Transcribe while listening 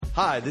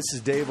Hi, this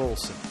is Dave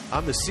Olson.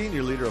 I'm the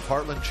senior leader of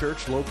Heartland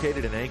Church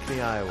located in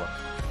Ankeny, Iowa.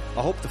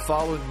 I hope the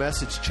following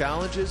message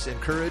challenges,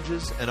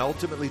 encourages, and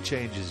ultimately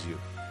changes you.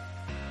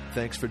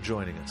 Thanks for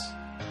joining us.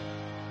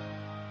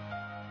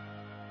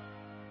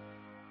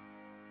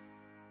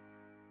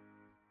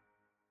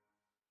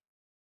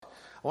 I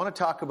want to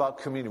talk about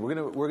communion. We're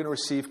going to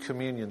receive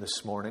communion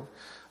this morning.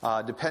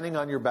 Depending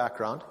on your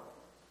background,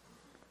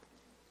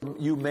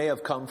 you may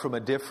have come from a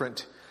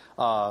different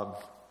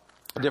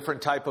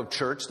type of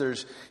church.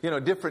 There's,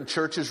 different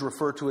churches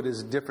refer to it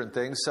as different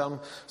things.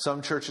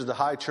 Some churches, the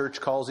high church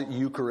calls it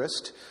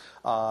Eucharist.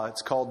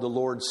 It's called the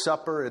Lord's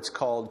Supper. It's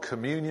called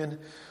communion.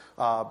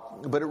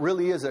 But it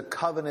really is a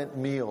covenant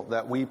meal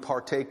that we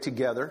partake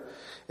together.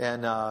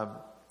 And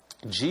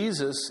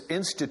Jesus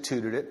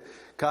instituted it,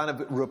 kind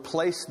of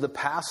replaced the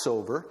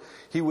Passover.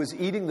 He was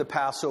eating the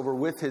Passover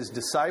with his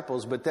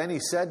disciples, but then he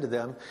said to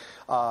them,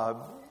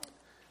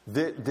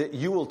 that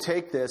you will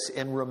take this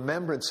in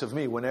remembrance of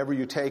me whenever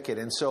you take it.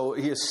 And so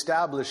he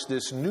established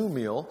this new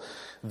meal,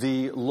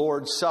 the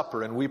Lord's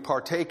Supper, and we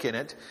partake in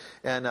it.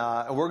 And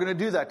we're going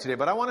to do that today.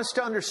 But I want us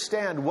to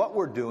understand what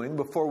we're doing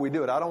before we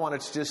do it. I don't want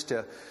us just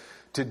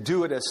to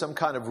do it as some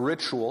kind of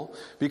ritual,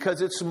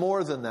 because it's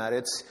more than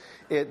that.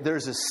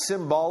 There's a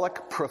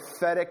symbolic,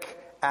 prophetic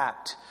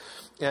act.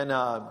 And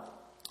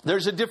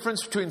there's a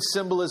difference between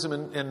symbolism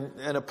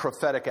and a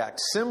prophetic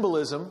act.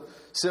 Symbolism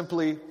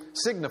simply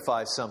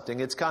signifies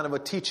something. It's kind of a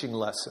teaching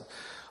lesson.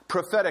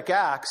 Prophetic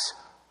acts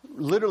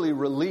literally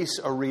release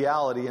a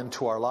reality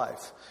into our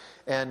life.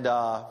 And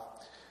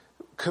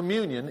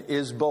communion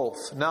is both.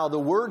 Now, the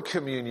word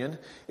communion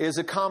is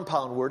a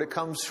compound word. It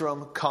comes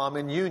from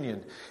common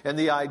union. And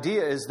the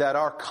idea is that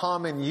our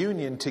common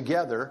union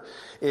together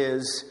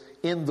is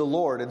in the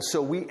Lord. And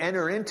so we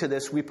enter into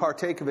this, we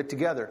partake of it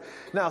together.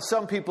 Now,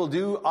 some people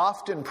do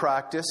often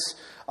practice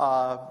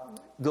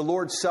the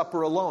Lord's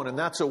Supper alone, and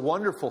that's a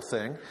wonderful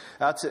thing.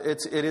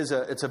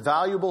 It's a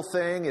valuable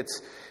thing.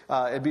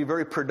 It'd be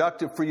very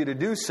productive for you to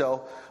do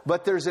so.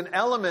 But there's an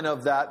element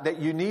of that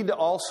you need to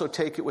also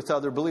take it with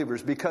other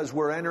believers, because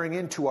we're entering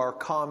into our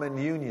common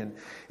union.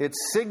 It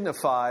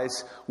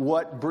signifies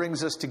what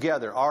brings us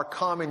together. Our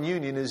common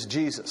union is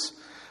Jesus.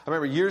 I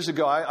remember years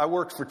ago, I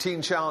worked for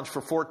Teen Challenge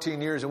for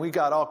 14 years, and we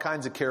got all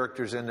kinds of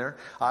characters in there.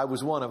 I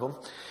was one of them.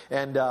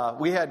 And I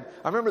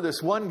remember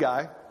this one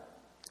guy.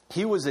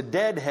 He was a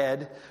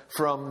deadhead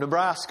from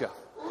Nebraska.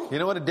 You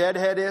know what a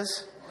deadhead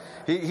is?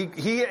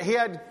 He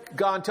had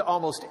gone to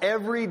almost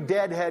every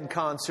Deadhead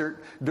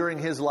concert during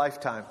his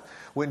lifetime.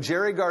 When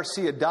Jerry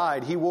Garcia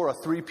died, he wore a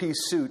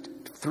 3-piece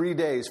suit 3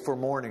 days for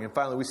mourning. And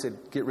finally we said,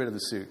 get rid of the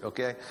suit,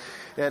 okay?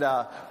 And,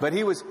 but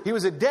he was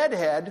a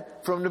Deadhead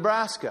from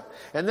Nebraska.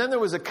 And then there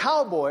was a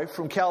cowboy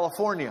from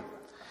California.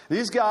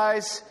 These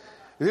guys,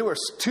 they were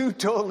two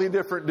totally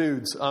different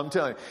dudes, I'm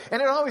telling you.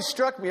 And it always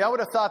struck me, I would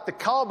have thought the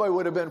cowboy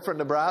would have been from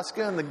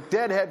Nebraska and the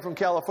deadhead from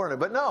California.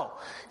 But no,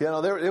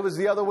 it was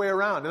the other way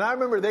around. And I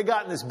remember they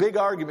got in this big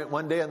argument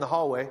one day in the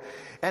hallway,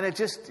 and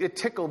it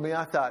tickled me.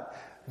 I thought,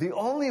 the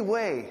only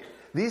way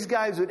these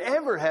guys would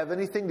ever have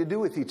anything to do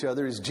with each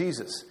other is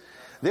Jesus.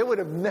 They would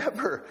have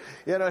never,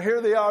 here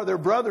they are, they're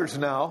brothers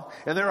now,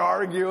 and they're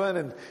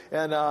arguing,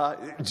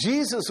 and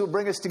Jesus will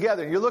bring us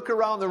together. And you look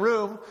around the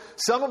room,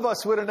 some of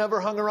us would have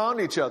never hung around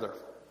each other.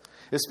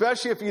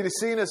 Especially if you'd have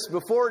seen us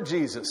before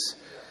Jesus.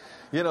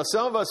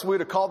 Some of us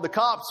would have called the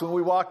cops when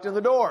we walked in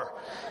the door.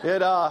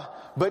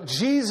 But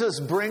Jesus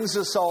brings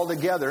us all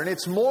together. And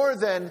it's more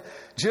than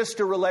just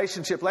a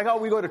relationship. Like how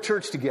we go to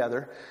church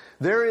together.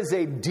 There is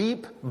a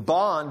deep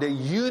bond, a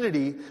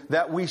unity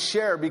that we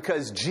share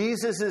because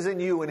Jesus is in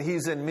you and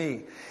He's in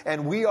me.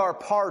 And we are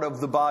part of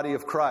the body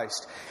of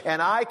Christ.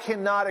 And I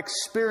cannot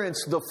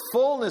experience the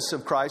fullness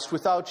of Christ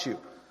without you.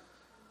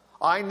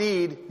 I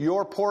need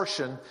your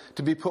portion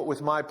to be put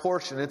with my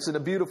portion. It's a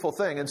beautiful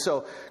thing. And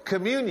so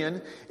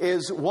communion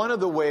is one of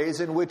the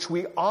ways in which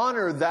we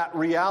honor that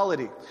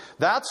reality.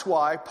 That's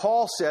why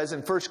Paul says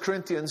in 1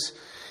 Corinthians,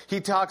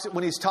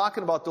 when he's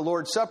talking about the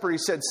Lord's Supper, he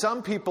said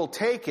some people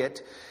take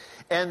it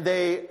and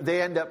they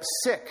end up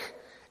sick.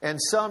 And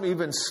some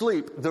even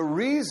sleep. The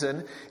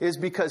reason is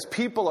because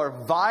people are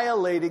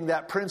violating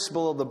that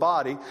principle of the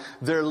body.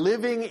 They're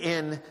living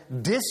in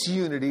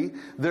disunity.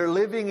 They're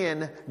living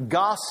in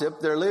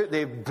gossip.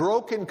 They've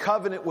broken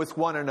covenant with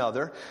one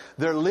another.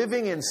 They're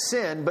living in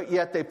sin, but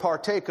yet they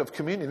partake of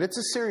communion. It's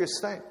a serious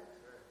thing.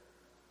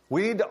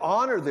 We need to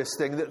honor this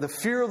thing. The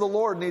fear of the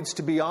Lord needs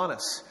to be on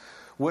us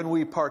when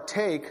we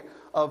partake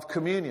of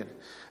communion.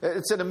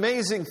 It's an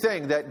amazing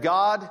thing that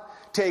God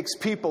takes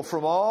people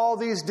from all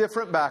these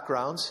different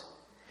backgrounds,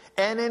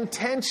 and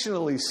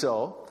intentionally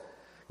so.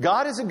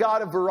 God is a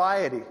God of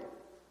variety.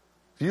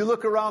 If you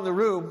look around the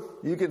room,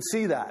 you can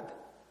see that.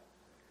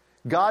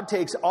 God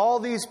takes all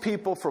these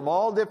people from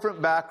all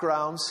different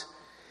backgrounds,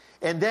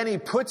 and then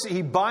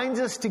He binds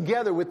us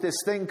together with this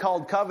thing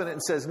called covenant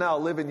and says, now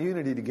live in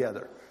unity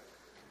together.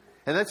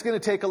 And that's going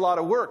to take a lot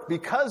of work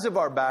because of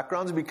our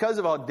backgrounds, because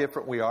of how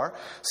different we are.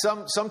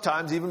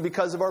 Sometimes even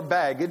because of our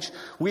baggage,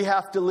 we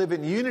have to live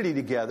in unity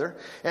together.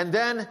 And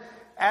then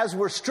as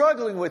we're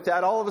struggling with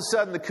that, all of a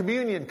sudden the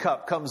communion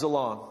cup comes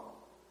along.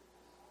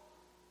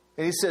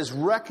 And he says,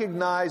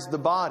 recognize the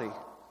body.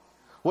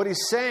 What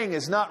he's saying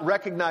is not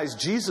recognize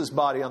Jesus'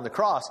 body on the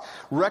cross,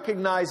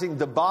 recognizing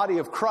the body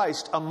of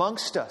Christ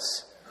amongst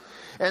us.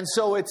 And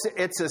so it's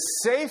a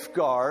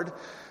safeguard,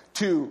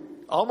 to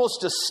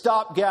almost a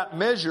stopgap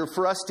measure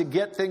for us to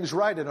get things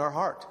right in our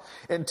heart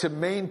and to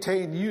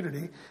maintain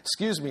unity,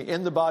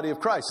 in the body of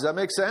Christ. Does that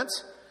make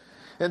sense?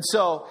 And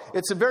so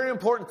it's a very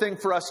important thing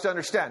for us to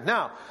understand.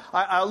 Now,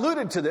 I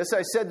alluded to this.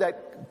 I said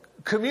that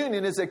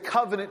communion is a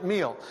covenant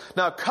meal.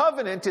 Now,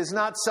 covenant is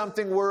not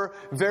something we're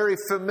very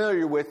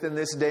familiar with in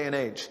this day and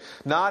age.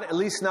 At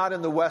least not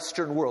in the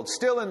Western world.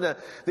 Still in the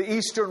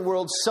Eastern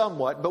world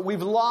somewhat, but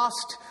we've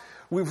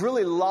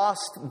really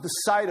lost the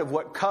sight of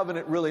what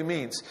covenant really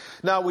means.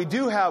 Now, we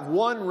do have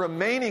one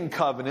remaining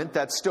covenant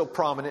that's still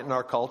prominent in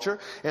our culture,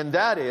 and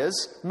that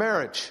is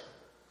marriage.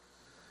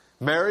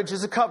 Marriage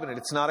is a covenant.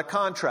 It's not a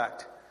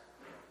contract.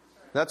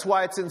 That's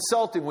why it's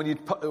insulting when you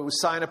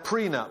sign a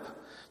prenup.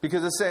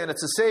 Because it's saying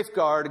it's a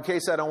safeguard in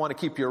case I don't want to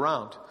keep you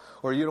around.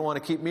 Or you don't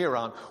want to keep me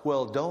around.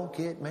 Well, don't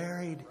get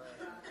married.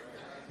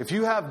 If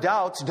you have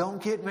doubts, don't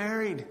get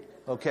married.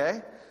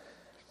 Okay?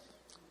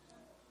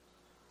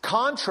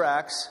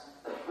 Contracts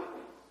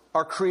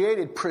are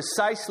created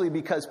precisely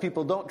because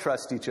people don't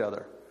trust each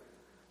other.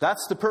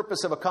 That's the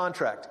purpose of a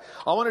contract.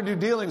 I want to do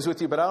dealings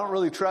with you, but I don't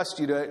really trust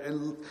you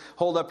to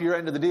hold up your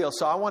end of the deal.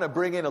 So I want to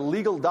bring in a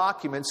legal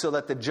document so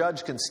that the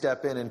judge can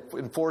step in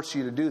and force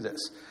you to do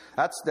this.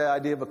 That's the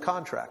idea of a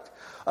contract.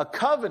 A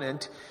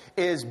covenant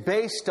is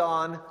based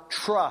on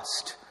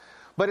trust.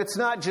 But it's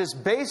not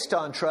just based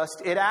on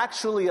trust. It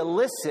actually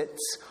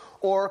elicits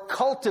or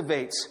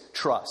cultivates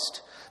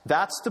trust.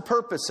 That's the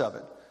purpose of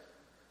it.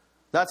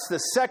 That's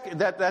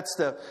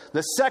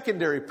the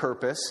secondary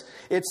purpose.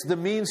 It's the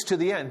means to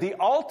the end. The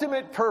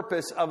ultimate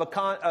purpose of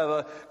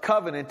a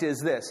covenant is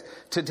this: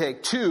 to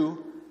take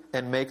two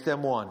and make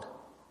them one.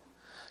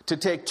 To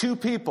take two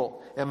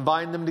people and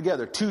bind them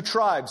together. Two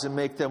tribes and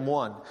make them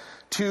one.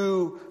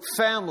 Two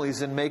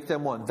families and make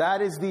them one.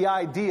 That is the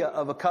idea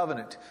of a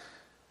covenant.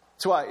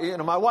 That's why,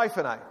 my wife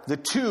and I, the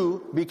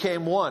two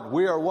became one.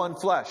 We are one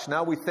flesh.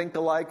 Now we think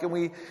alike,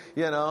 and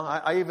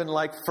I even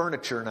like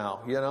furniture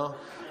now,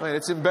 I mean,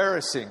 it's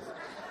embarrassing.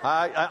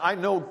 I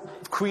know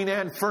Queen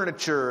Anne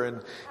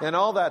furniture and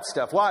all that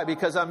stuff. Why?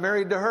 Because I'm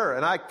married to her,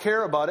 and I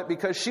care about it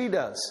because she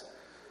does.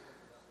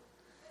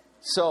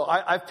 So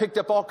I've picked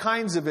up all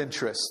kinds of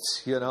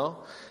interests,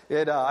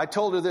 I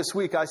told her this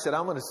week, I said,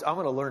 I'm going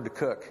to learn to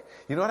cook.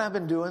 You know what I've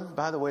been doing?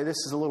 By the way, this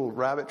is a little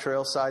rabbit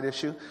trail side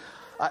issue.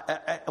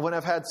 When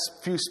I've had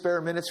a few spare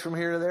minutes from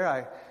here to there,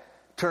 I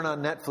turn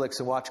on Netflix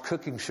and watch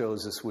cooking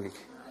shows this week.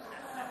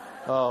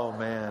 Oh,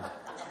 man.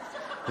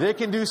 They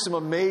can do some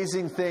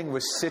amazing thing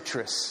with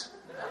citrus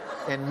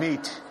and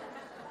meat.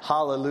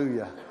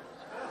 Hallelujah.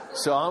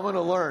 So I'm going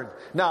to learn.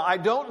 Now, I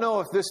don't know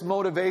if this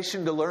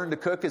motivation to learn to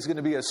cook is going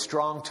to be as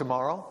strong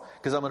tomorrow,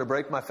 because I'm going to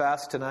break my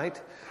fast tonight.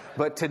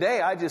 But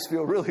today, I just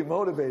feel really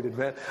motivated,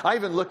 man. I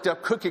even looked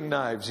up cooking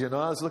knives, I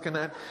was looking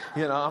at,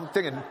 I'm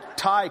thinking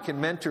Ty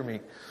can mentor me.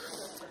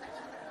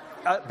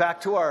 Back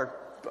to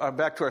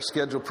our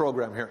scheduled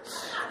program here.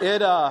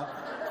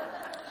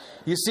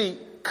 You see,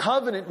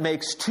 covenant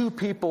makes two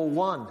people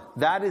one.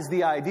 That is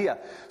the idea.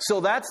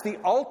 So that's the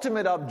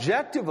ultimate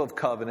objective of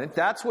covenant.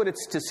 That's what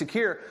it's to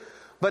secure.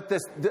 But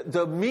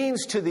the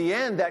means to the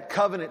end that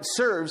covenant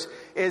serves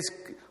is,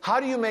 how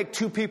do you make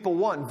two people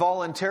one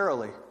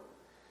voluntarily?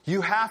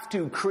 You have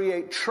to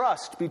create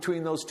trust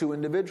between those two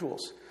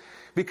individuals.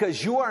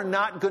 Because you are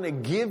not going to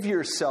give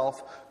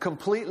yourself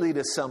completely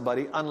to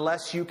somebody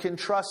unless you can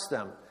trust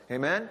them.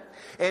 Amen?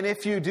 And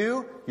if you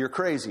do, you're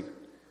crazy.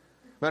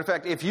 Matter of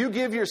fact, if you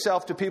give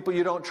yourself to people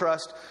you don't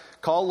trust,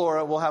 call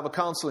Laura, we'll have a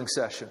counseling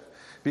session.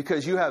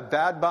 Because you have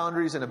bad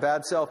boundaries and a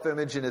bad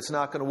self-image, and it's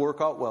not going to work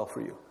out well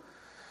for you.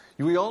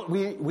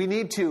 We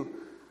need to...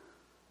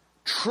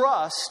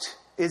 Trust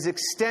is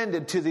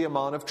extended to the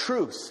amount of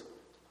truth.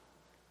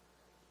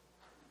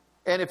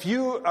 And if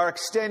you are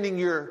extending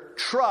your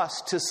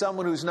trust to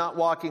someone who's not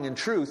walking in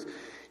truth,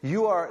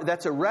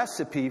 that's a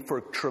recipe for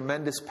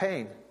tremendous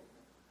pain.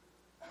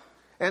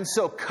 And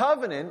so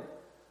covenant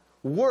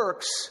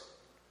works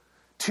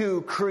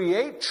to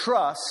create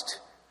trust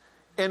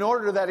in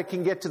order that it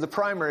can get to the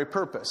primary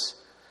purpose,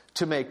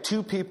 to make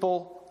two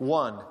people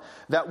one.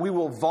 That we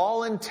will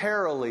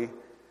voluntarily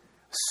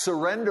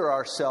surrender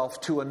ourselves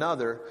to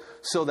another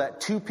so that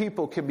two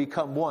people can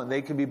become one.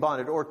 They can be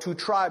bonded, or two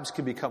tribes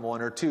can become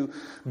one, or two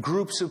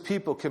groups of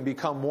people can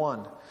become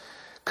one.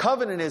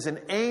 Covenant is an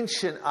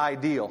ancient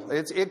ideal.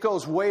 It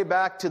goes way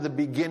back to the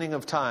beginning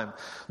of time.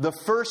 The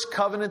first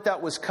covenant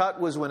that was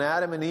cut was when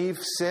Adam and Eve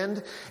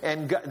sinned,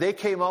 and they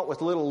came out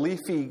with a little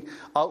leafy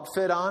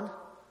outfit on.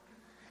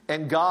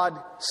 And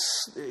God,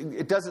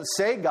 it doesn't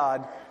say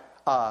God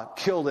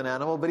killed an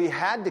animal, but he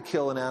had to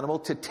kill an animal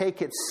to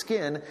take its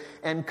skin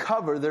and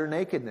cover their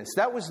nakedness.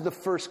 That was the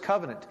first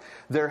covenant.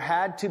 There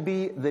had to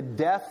be the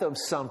death of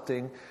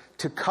something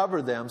to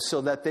cover them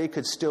so that they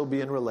could still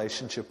be in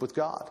relationship with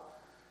God.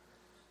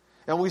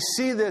 And we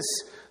see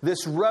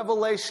this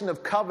revelation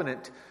of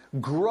covenant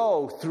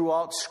grow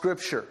throughout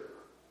Scripture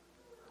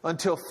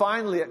until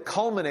finally it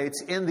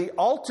culminates in the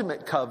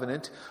ultimate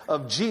covenant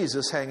of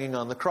Jesus hanging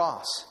on the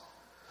cross.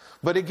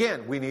 But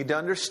again, we need to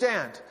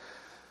understand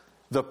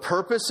the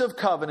purpose of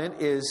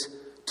covenant is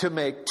to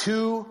make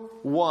two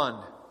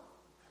one.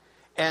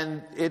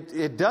 And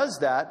it does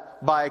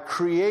that by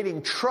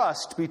creating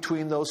trust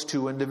between those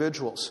two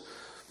individuals.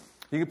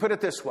 You can put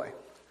it this way.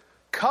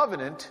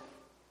 Covenant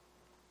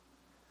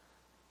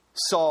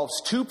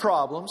solves two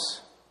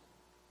problems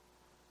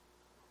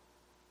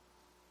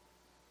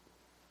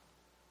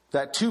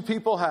that two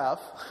people have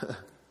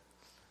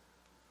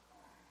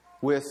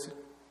with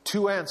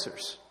two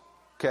answers.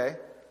 Okay?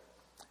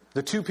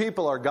 The two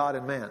people are God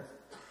and man.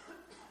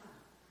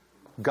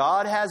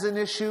 God has an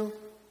issue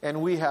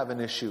and we have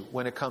an issue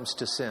when it comes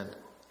to sin.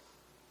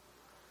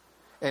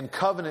 And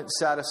covenant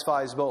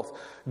satisfies both.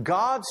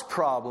 God's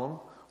problem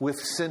with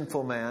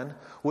sinful man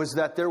was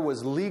that there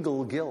was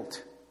legal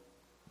guilt.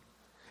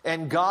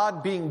 And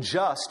God, being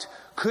just,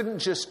 couldn't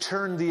just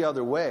turn the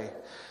other way.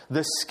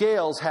 The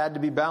scales had to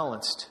be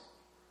balanced.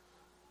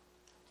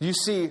 You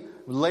see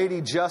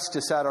Lady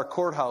Justice at our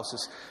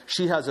courthouses.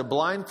 She has a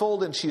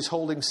blindfold and she's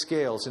holding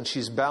scales and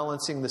she's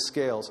balancing the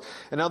scales.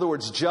 In other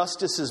words,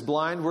 justice is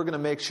blind. We're going to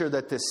make sure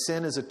that this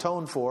sin is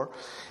atoned for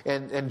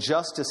and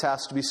justice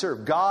has to be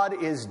served.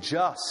 God is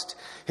just.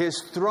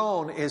 His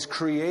throne is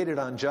created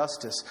on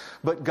justice.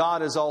 But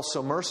God is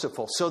also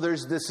merciful. So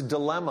there's this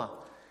dilemma.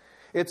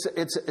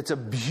 It's a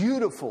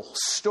beautiful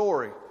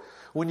story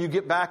when you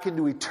get back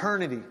into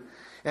eternity.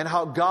 And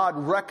how God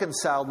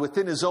reconciled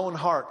within His own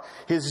heart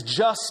His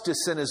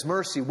justice and His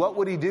mercy. What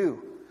would He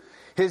do?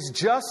 His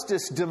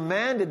justice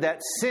demanded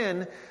that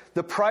sin,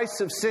 the price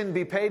of sin,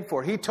 be paid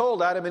for. He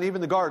told Adam and Eve in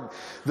the garden,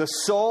 the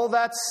soul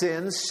that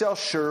sins shall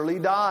surely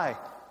die.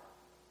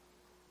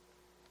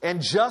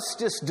 And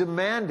justice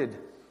demanded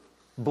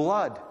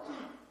blood.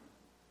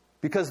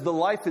 Because the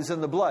life is in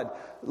the blood.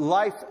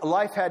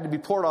 Life had to be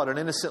poured out, an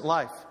innocent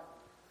life.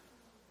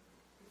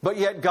 But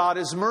yet God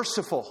is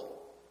merciful.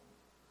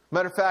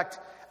 Matter of fact,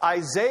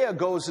 Isaiah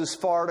goes as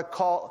far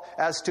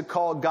as to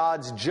call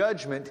God's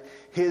judgment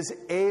His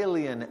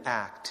alien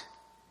act.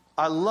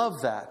 I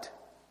love that.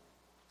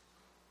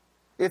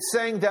 It's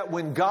saying that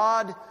when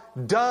God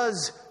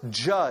does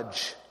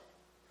judge,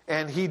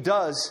 and He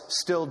does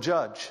still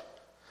judge,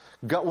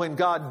 when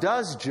God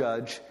does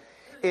judge,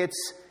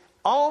 it's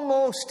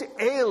almost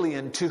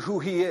alien to who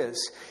He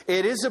is.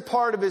 It is a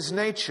part of His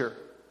nature,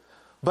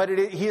 but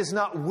He is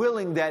not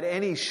willing that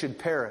any should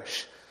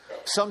perish.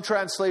 Some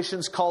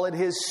translations call it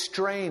His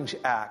strange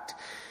act.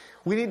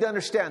 We need to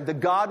understand the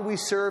God we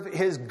serve,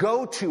 His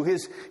go-to,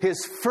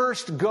 His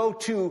first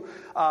go-to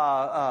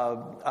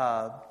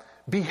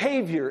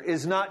behavior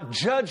is not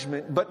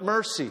judgment, but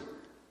mercy.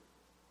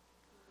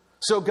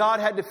 So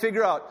God had to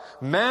figure out,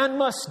 man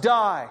must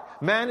die.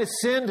 Man has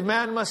sinned,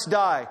 man must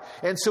die.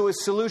 And so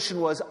His solution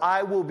was,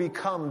 I will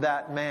become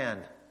that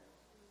man.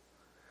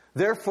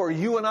 Therefore,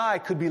 you and I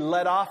could be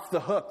let off the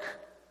hook.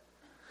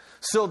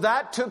 So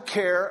that took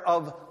care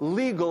of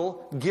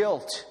legal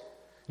guilt.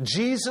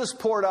 Jesus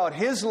poured out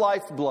His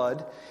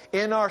lifeblood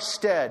in our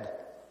stead.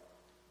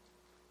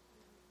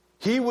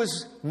 He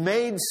was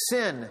made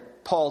sin,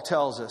 Paul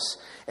tells us,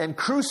 and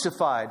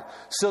crucified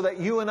so that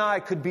you and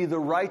I could be the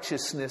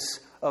righteousness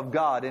of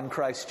God in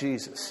Christ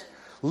Jesus.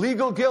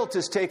 Legal guilt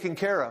is taken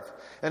care of,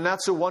 and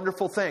that's a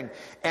wonderful thing.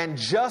 And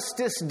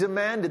justice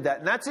demanded that,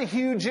 and that's a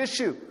huge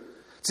issue.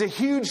 It's a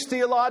huge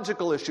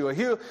theological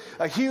issue,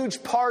 a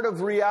huge part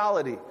of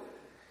reality.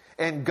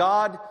 And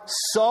God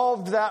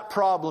solved that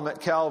problem at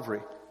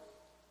Calvary.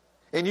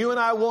 And you and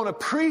I won't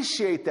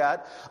appreciate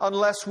that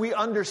unless we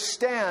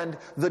understand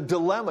the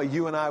dilemma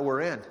you and I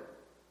were in.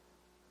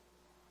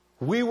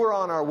 We were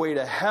on our way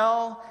to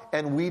hell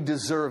and we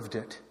deserved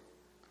it.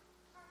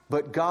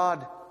 But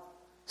God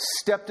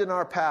stepped in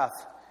our path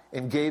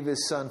and gave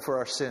His Son for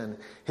our sin.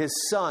 His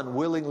Son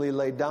willingly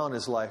laid down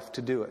His life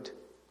to do it.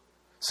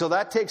 So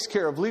that takes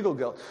care of legal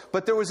guilt.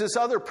 But there was this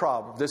other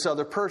problem, this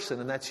other person,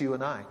 and that's you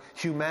and I,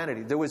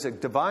 humanity. There was a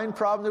divine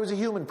problem, there was a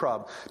human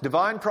problem.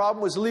 Divine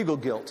problem was legal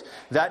guilt.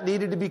 That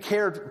needed to be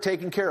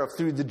taken care of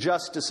through the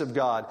justice of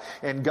God.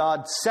 And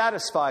God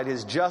satisfied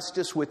His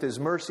justice with His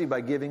mercy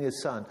by giving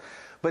His Son.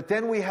 But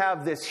then we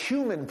have this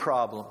human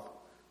problem.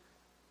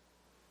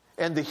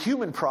 And the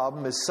human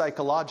problem is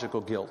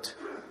psychological guilt.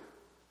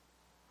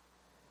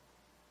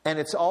 And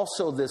it's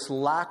also this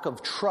lack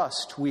of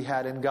trust we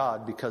had in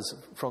God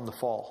from the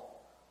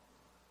fall.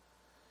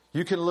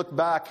 You can look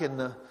back in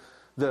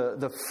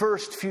the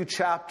first few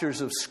chapters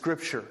of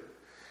Scripture,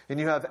 and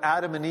you have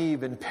Adam and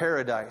Eve in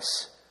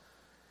paradise.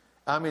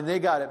 I mean, they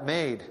got it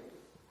made.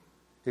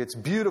 It's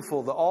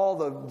beautiful. All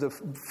the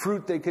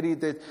fruit they could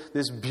eat,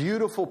 this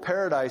beautiful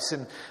paradise.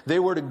 And they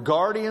were the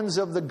guardians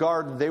of the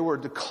garden. They were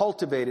to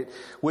cultivate it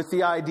with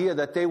the idea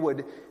that they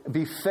would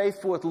be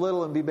faithful with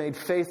little and be made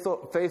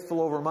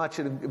faithful over much.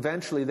 And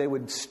eventually they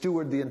would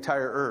steward the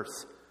entire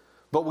earth.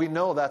 But we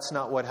know that's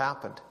not what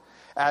happened.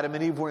 Adam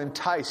and Eve were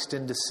enticed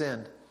into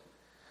sin.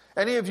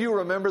 Any of you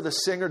remember the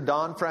singer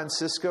Don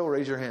Francisco?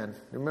 Raise your hand.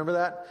 Remember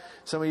that?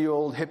 Some of you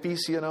old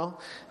hippies, you know,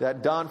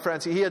 that Don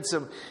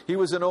Francisco. He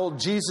was an old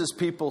Jesus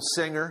People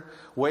singer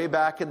way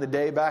back in the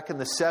day, back in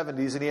the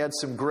 70s, and he had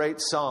some great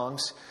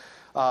songs.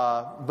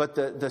 But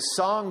the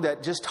song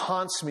that just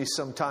haunts me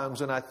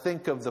sometimes when I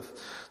think of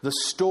the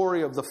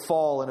story of the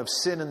fall and of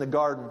sin in the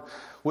garden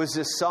was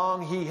this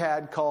song he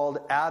had called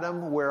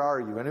Adam, Where Are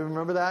You? Anyone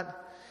remember that?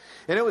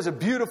 And it was a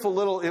beautiful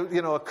little,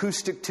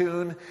 acoustic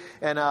tune,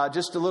 and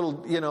just a little,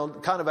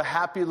 kind of a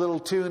happy little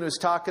tune. It was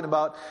talking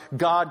about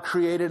God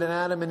created an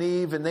Adam and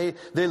Eve, and they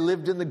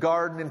lived in the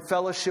garden in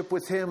fellowship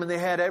with Him, and they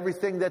had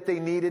everything that they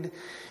needed.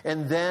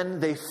 And then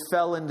they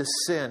fell into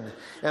sin.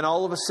 And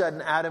all of a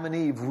sudden, Adam and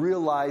Eve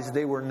realized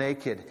they were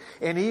naked.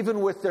 And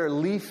even with their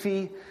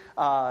leafy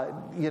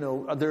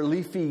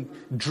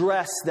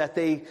dress that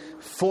they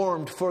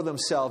formed for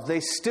themselves,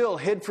 they still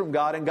hid from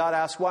God. And God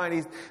asked why.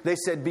 And they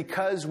said,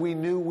 because we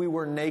knew we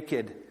were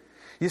naked.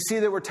 You see,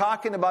 they were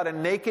talking about a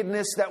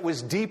nakedness that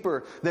was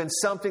deeper than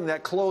something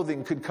that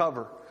clothing could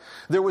cover.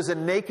 There was a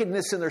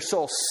nakedness in their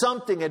soul.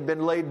 Something had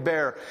been laid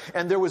bare.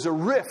 And there was a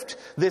rift,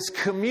 this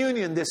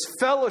communion, this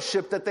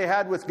fellowship that they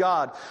had with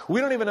God.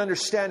 We don't even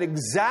understand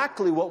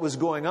exactly what was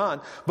going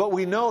on. But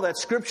we know that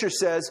Scripture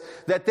says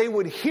that they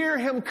would hear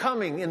Him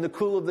coming in the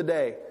cool of the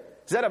day.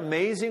 Is that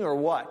amazing or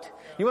what?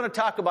 You want to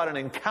talk about an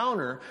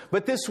encounter,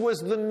 but this was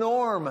the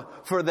norm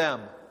for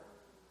them.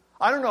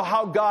 I don't know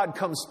how God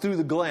comes through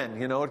the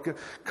glen, it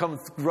comes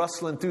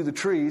rustling through the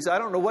trees. I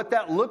don't know what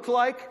that looked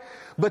like,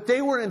 but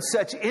they were in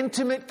such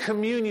intimate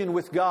communion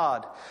with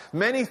God.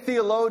 Many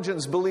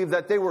theologians believe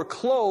that they were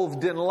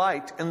clothed in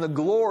light and the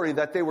glory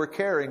that they were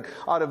carrying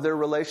out of their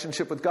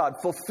relationship with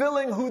God,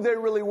 fulfilling who they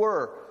really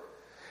were.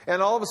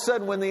 And all of a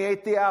sudden, when they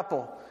ate the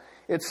apple,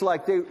 it's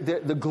like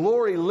the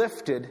glory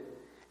lifted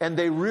and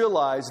they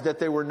realized that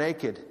they were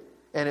naked.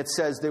 And it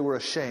says they were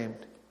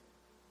ashamed.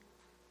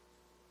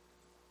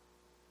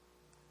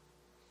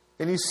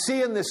 And you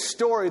see in this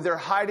story, they're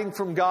hiding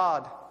from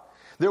God.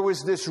 There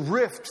was this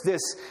rift,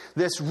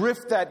 this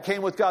rift that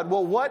came with God.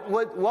 Well, what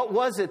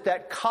was it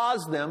that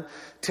caused them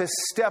to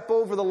step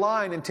over the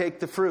line and take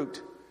the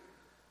fruit?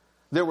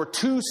 There were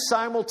two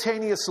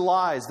simultaneous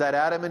lies that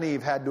Adam and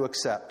Eve had to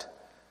accept.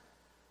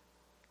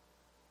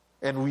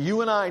 And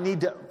you and I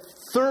need to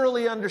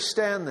thoroughly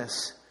understand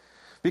this.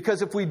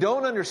 Because if we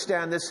don't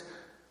understand this,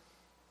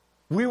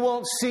 we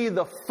won't see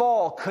the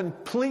fall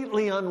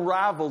completely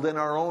unraveled in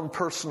our own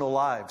personal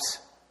lives.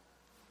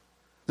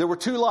 There were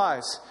two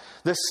lies.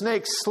 The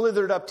snake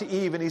slithered up to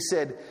Eve and he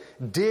said,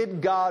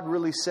 did God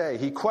really say?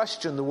 He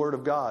questioned the word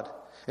of God.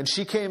 And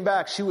she came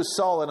back. She was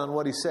solid on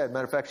what he said.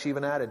 Matter of fact, she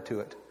even added to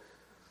it.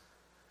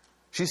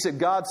 She said,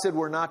 God said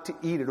we're not to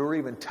eat it or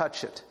even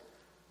touch it.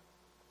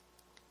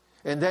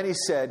 And then he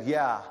said,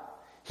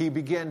 he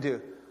began to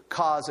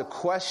cause a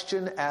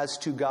question as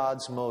to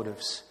God's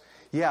motives.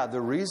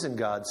 The reason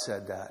God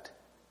said that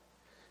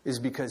is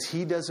because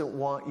He doesn't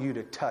want you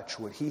to touch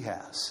what He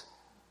has.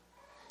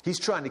 He's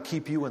trying to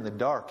keep you in the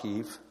dark,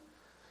 Eve.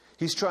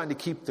 He's trying to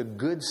keep the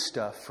good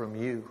stuff from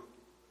you.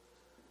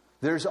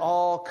 There's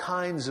all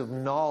kinds of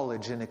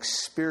knowledge and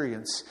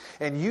experience.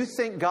 And you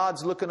think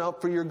God's looking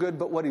out for your good,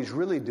 but what He's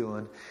really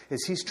doing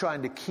is He's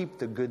trying to keep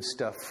the good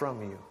stuff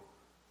from you.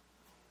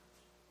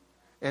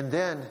 And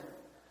then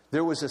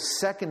there was a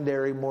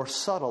secondary, more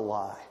subtle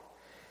lie.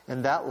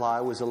 And that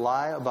lie was a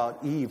lie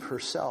about Eve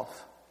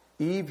herself.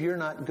 Eve, you're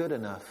not good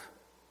enough.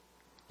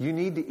 You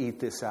need to eat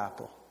this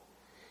apple.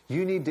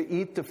 You need to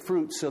eat the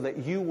fruit so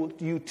that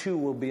you too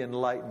will be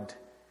enlightened.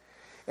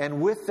 And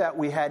with that,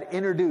 we had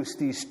introduced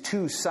these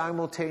two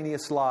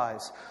simultaneous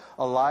lies.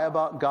 A lie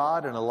about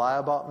God and a lie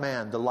about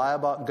man. The lie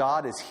about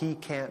God is He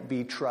can't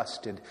be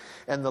trusted.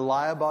 And the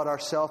lie about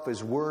ourselves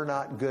is we're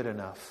not good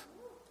enough.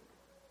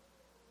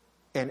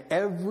 And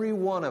every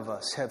one of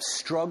us have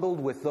struggled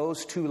with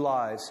those two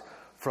lies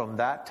from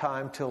that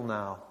time till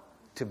now,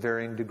 to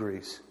varying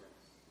degrees.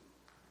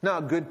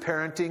 Now, good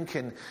parenting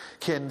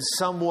can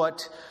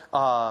somewhat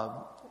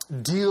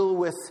deal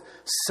with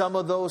some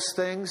of those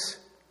things.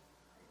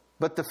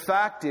 But the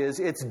fact is,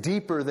 it's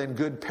deeper than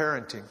good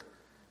parenting.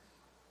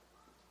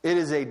 It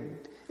is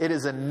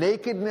a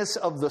nakedness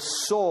of the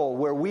soul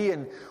where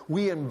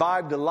we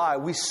imbibed a lie.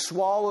 We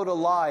swallowed a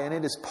lie, and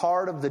it is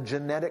part of the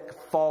genetic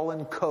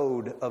fallen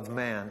code of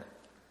man.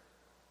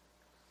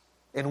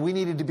 And we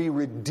needed to be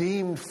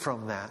redeemed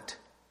from that.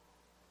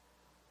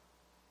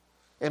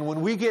 And when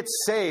we get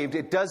saved,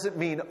 it doesn't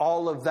mean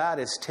all of that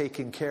is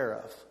taken care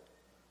of.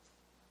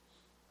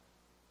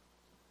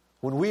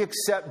 When we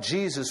accept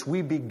Jesus,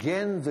 we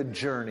begin the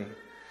journey.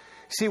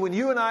 See, when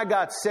you and I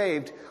got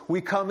saved,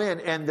 we come in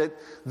and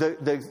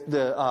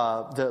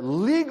the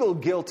legal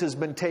guilt has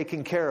been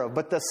taken care of,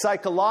 but the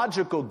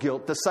psychological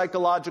guilt, the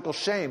psychological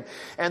shame,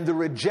 and the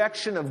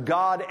rejection of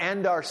God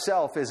and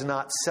ourself is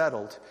not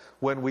settled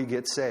when we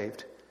get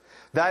saved.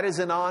 That is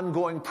an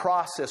ongoing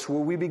process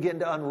where we begin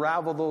to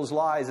unravel those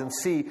lies and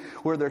see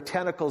where their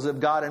tentacles have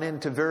gotten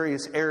into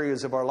various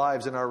areas of our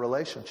lives and our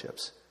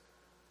relationships.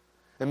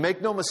 And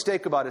make no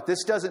mistake about it,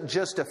 this doesn't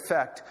just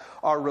affect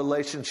our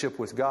relationship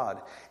with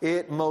God.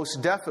 It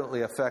most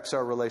definitely affects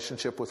our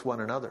relationship with one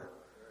another.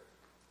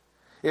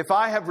 If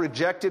I have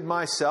rejected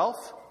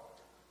myself,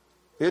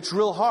 it's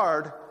real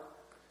hard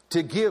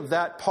to give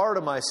that part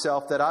of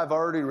myself that I've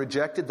already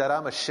rejected, that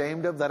I'm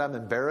ashamed of, that I'm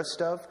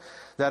embarrassed of,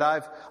 that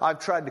I've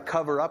tried to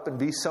cover up and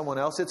be someone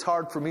else. It's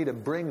hard for me to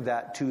bring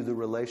that to the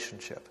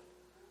relationship.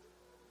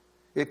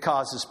 It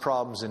causes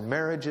problems in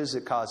marriages.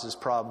 It causes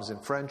problems in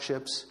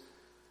friendships.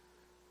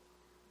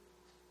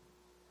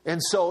 And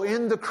so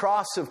in the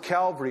cross of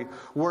Calvary,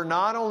 we're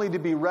not only to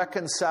be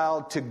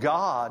reconciled to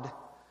God,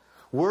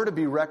 we're to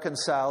be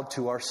reconciled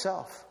to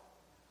ourselves.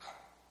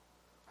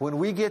 When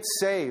we get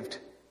saved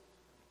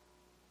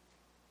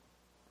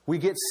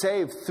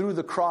through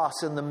the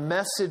cross, and the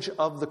message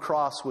of the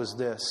cross was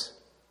this: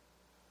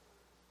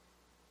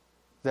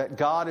 that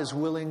God is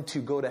willing to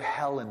go to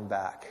hell and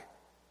back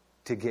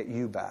to get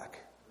you back.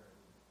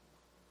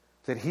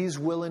 That He's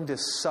willing to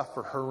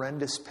suffer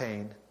horrendous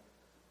pain.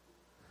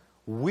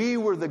 We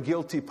were the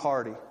guilty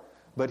party,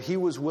 but He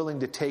was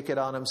willing to take it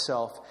on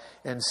Himself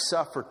and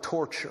suffer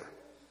torture.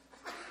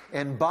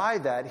 And by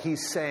that,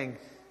 He's saying,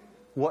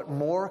 what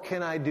more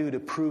can I do to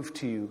prove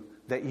to you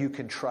that you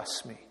can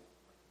trust me?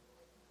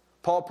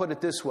 Paul put it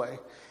this way: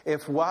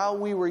 if while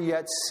we were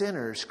yet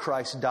sinners,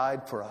 Christ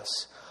died for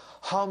us,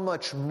 how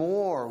much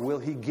more will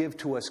He give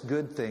to us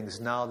good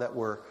things now that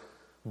we're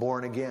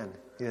born again?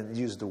 He didn't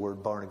use the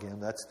word born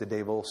again. That's the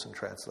Dave Olson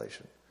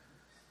translation.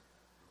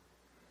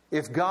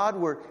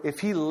 If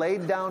He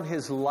laid down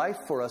His life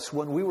for us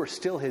when we were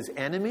still His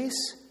enemies,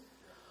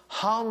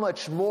 how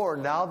much more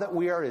now that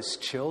we are His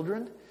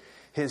children,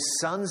 His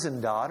sons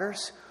and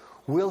daughters,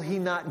 will He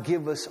not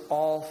give us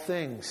all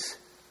things?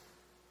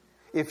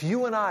 If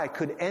you and I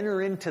could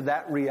enter into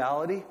that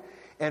reality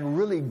and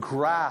really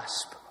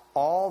grasp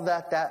all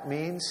that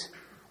means,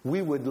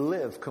 we would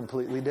live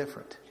completely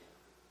different.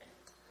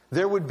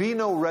 There would be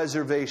no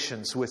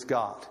reservations with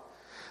God.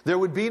 There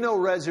would be no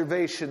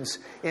reservations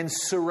in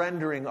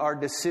surrendering our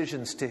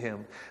decisions to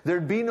Him.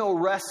 There'd be no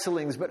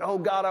wrestlings, but, oh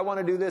God, I want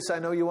to do this. I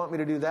know you want me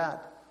to do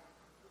that.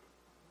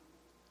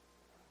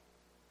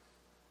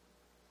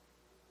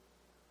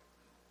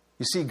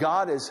 You see,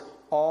 God is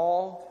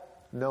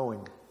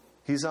all-knowing.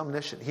 He's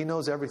omniscient. He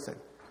knows everything.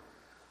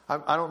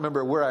 I don't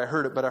remember where I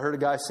heard it, but I heard a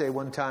guy say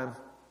one time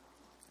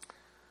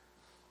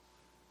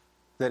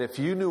that if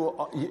you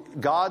knew,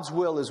 God's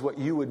will is what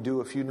you would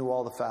do if you knew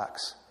all the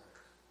facts.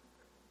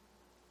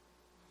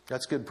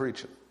 That's good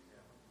preaching.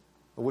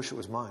 I wish it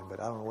was mine, but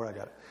I don't know where I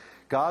got it.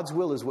 God's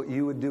will is what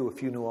you would do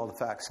if you knew all the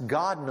facts.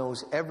 God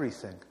knows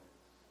everything.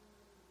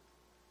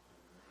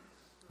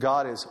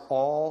 God is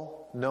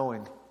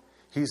all-knowing.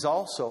 He's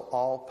also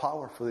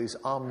all-powerful. He's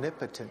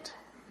omnipotent.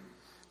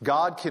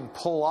 God can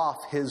pull off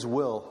His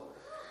will.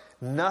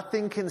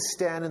 Nothing can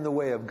stand in the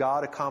way of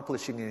God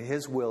accomplishing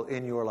His will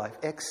in your life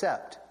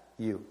except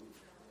you.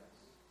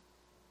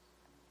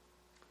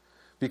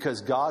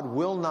 Because God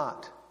will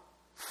not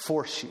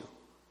force you.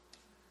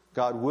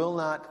 God will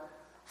not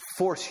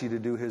force you to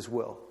do His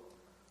will.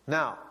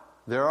 Now,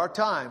 there are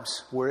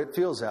times where it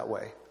feels that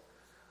way.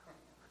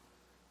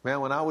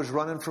 Man, when I was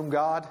running from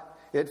God,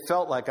 it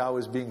felt like I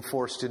was being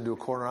forced into a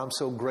corner. I'm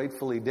so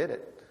grateful He did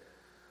it.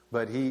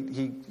 But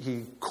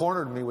he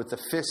cornered me with the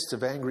fists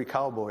of angry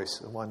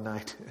cowboys one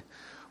night.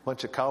 A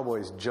bunch of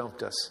cowboys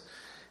jumped us.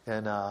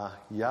 And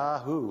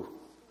yahoo.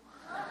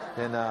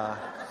 And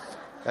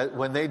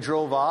when they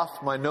drove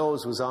off, my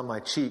nose was on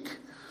my cheek.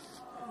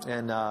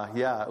 And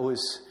it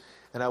was...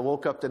 And I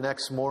woke up the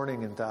next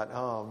morning and thought,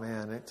 oh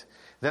man.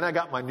 Then I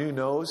got my new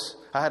nose.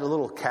 I had a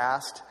little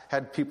cast.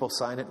 Had people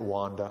sign it,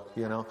 Wanda,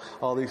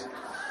 all these...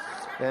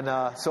 And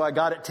so I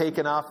got it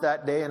taken off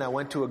that day, and I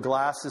went to a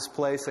glasses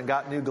place and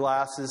got new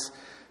glasses.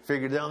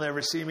 Figured they'll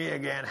never see me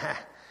again.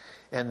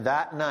 And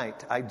that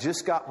night, I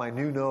just got my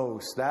new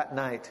nose. That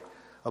night,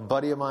 a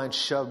buddy of mine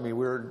shoved me.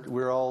 We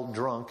were all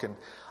drunk, and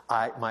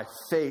my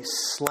face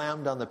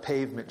slammed on the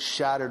pavement,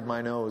 shattered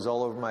my nose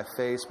all over my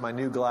face, my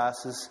new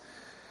glasses.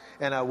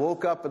 And I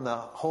woke up in the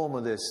home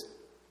of this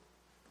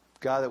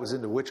guy that was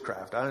into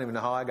witchcraft. I don't even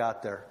know how I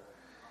got there.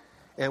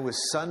 And it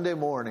was Sunday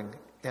morning.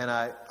 And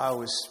I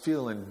was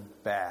feeling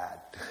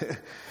bad.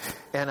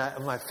 And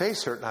my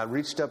face hurt. And I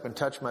reached up and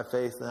touched my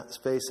face.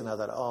 And I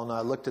thought, oh no. I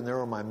looked and there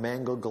were my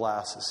mangled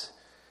glasses.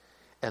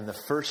 And the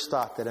first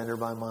thought that entered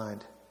my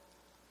mind,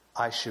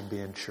 I should be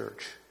in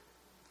church.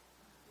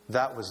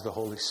 That was the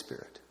Holy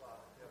Spirit.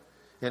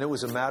 And it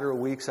was a matter of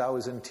weeks. I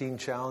was in Teen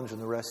Challenge and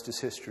the rest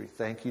is history.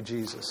 Thank you,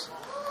 Jesus.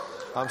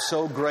 I'm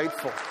so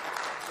grateful.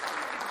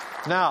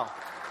 Now,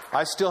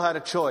 I still had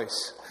a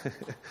choice.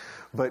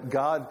 But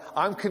God,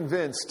 I'm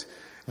convinced...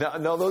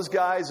 No, those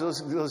guys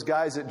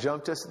that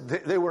jumped us,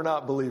 they were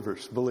not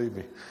believers, believe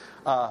me.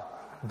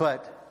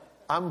 But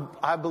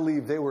I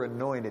believe they were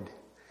anointed,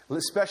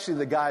 especially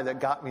the guy that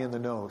got me in the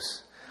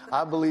nose.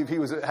 I believe he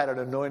had an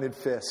anointed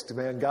fist.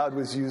 Man, God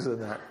was using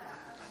that.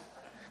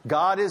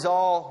 God is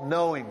all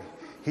knowing.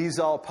 He's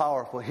all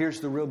powerful.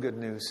 Here's the real good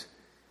news.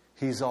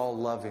 He's all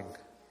loving.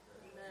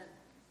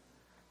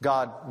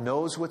 God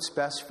knows what's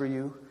best for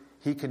you.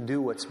 He can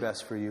do what's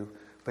best for you.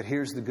 But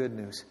here's the good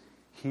news.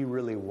 He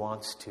really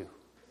wants to.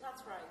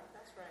 That's right.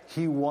 That's right.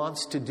 He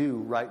wants to do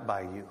right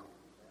by you.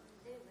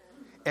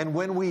 And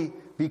when we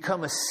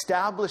become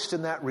established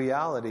in that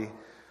reality,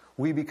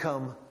 we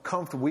become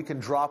comfortable. We can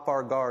drop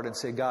our guard and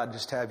say, God,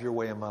 just have your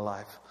way in my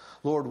life.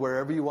 Lord,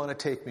 wherever you want to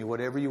take me,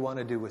 whatever you want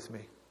to do with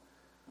me.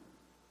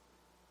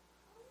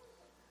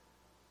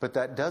 But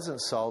that doesn't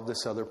solve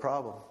this other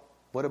problem.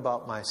 What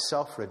about my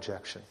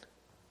self-rejection?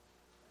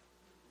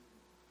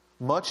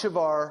 Much of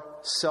our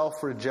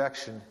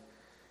self-rejection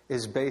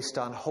is based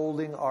on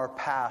holding our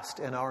past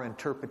and our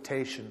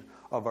interpretation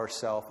of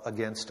ourself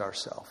against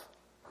ourself.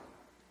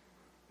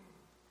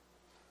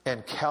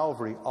 And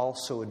Calvary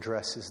also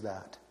addresses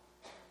that.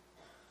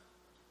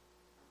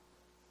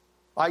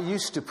 I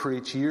used to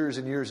preach years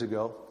and years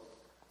ago.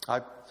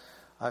 I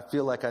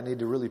feel like I need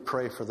to really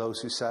pray for those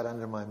who sat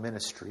under my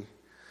ministry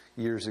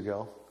years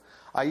ago.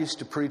 I used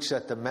to preach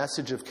that the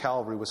message of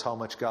Calvary was how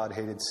much God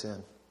hated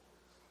sin.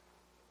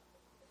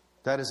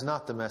 That is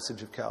not the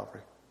message of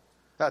Calvary.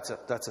 That's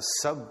a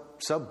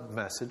sub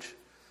message.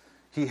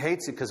 He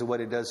hates it because of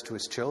what it does to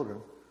his children.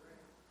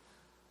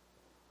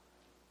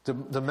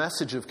 The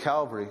message of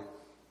Calvary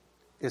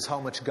is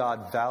how much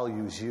God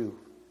values you.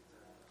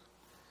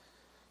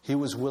 He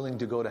was willing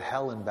to go to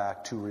hell and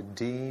back to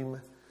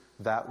redeem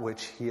that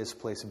which He has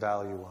placed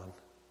value on.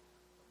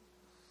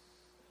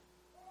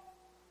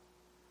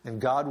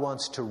 And God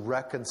wants to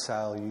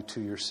reconcile you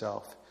to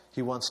yourself.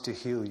 He wants to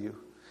heal you.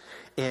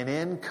 And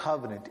in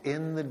covenant,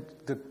 in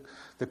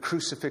the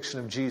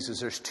crucifixion of Jesus,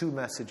 there's two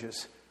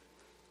messages.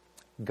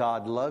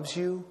 God loves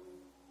you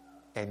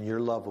and you're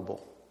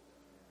lovable.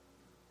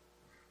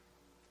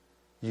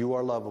 You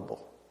are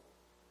lovable.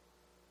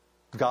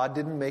 God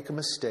didn't make a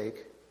mistake.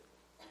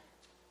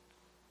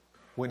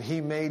 When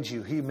He made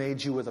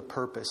you with a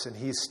purpose. And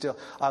He's still...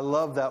 I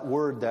love that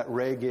word that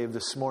Ray gave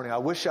this morning. I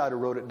wish I'd have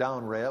wrote it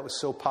down, Ray. That was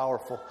so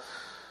powerful.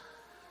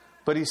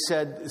 But he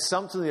said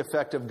something to the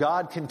effect of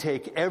God can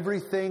take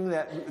everything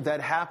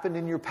that happened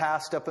in your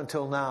past up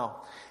until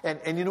now.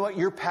 And you know what?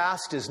 Your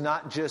past is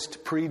not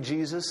just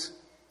pre-Jesus.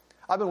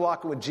 I've been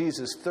walking with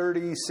Jesus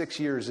 36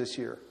 years this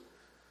year.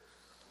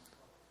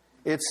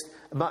 It's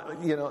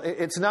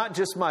not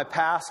just my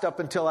past up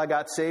until I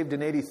got saved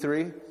in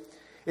 83.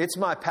 It's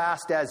my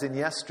past as in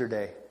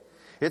yesterday.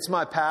 It's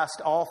my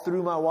past all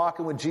through my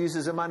walking with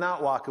Jesus and my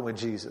not walking with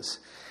Jesus.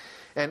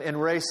 And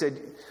Ray said,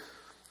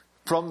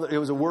 it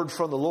was a word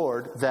from the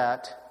Lord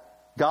that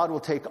God will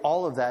take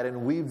all of that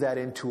and weave that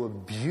into a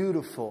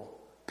beautiful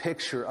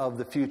picture of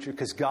the future.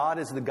 Because God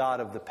is the God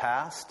of the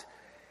past.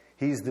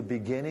 He's the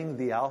beginning,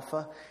 the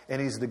Alpha.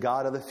 And He's the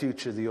God of the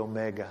future, the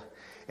Omega.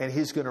 And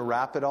He's going to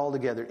wrap it all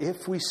together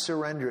if we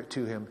surrender it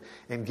to Him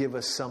and give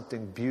us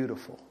something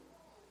beautiful.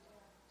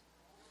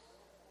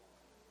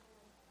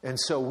 And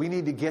so we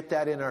need to get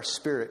that in our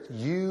spirit.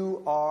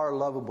 You are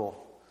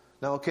lovable.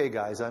 Now, okay,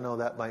 guys, I know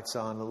that might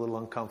sound a little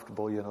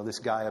uncomfortable. This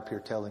guy up here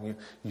telling you,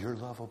 you're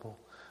lovable.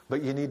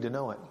 But you need to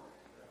know it.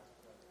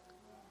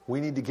 We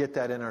need to get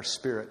that in our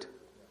spirit.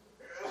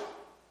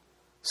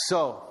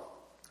 So,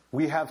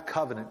 we have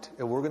covenant,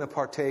 and we're going to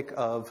partake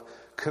of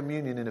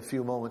communion in a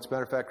few moments.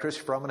 Matter of fact,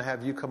 Christopher, I'm going to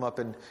have you come up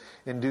and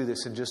do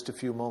this in just a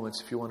few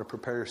moments if you want to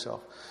prepare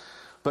yourself.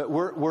 But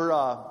we're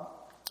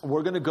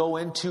going to go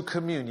into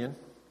communion.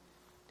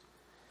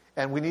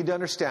 And we need to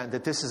understand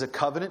that this is a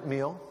covenant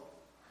meal.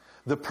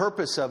 The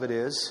purpose of it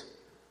is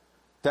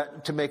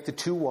that to make the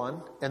two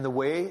one. And the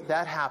way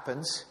that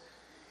happens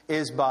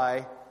is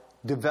by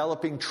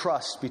developing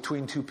trust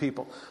between two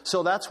people.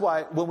 So that's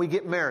why when we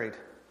get married,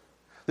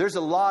 there's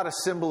a lot of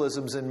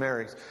symbolisms in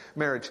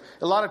marriage.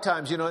 A lot of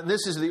times, and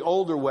this is the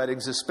older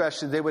weddings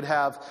especially, they would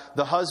have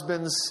the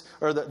husband's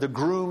or the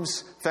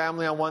groom's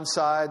family on one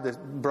side, the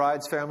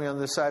bride's family on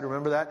this side.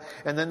 Remember that?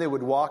 And then they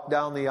would walk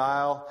down the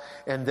aisle,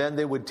 and then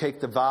they would take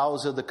the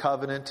vows of the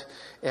covenant,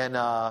 and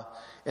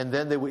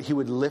then he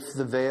would lift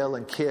the veil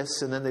and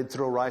kiss, and then they'd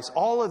throw rice.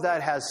 All of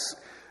that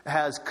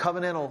has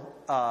covenantal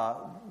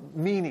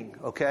meaning,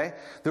 okay?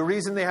 The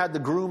reason they had the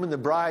groom and the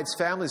bride's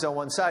families on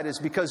one side is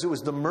because it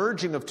was the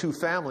merging of two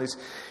families,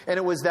 and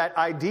it was that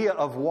idea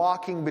of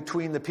walking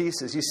between the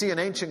pieces. You see, in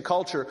ancient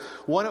culture,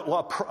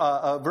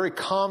 a very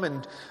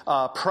common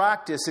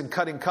practice in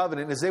cutting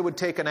covenant is they would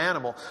take an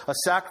animal, a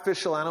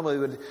sacrificial animal, they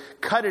would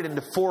cut it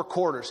into 4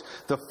 quarters,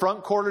 the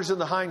front quarters and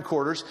the hind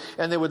quarters,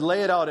 and they would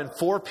lay it out in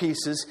 4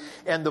 pieces,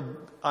 and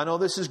I know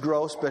this is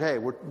gross, but hey,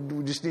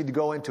 we just need to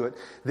go into it.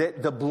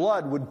 The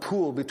blood would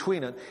pool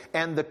between it,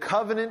 and the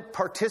covenant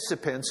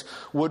participants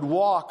would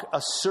walk a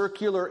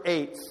circular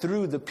 8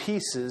 through the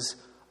pieces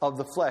of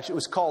the flesh. It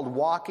was called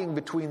walking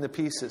between the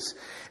pieces.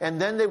 And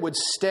then they would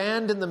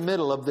stand in the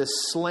middle of this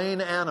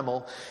slain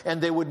animal, and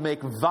they would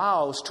make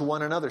vows to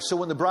one another. So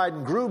when the bride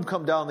and groom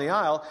come down the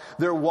aisle,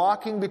 they're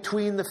walking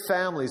between the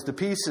families, the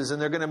pieces, and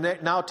they're going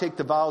to now take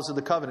the vows of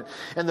the covenant.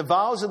 And the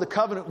vows of the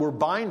covenant were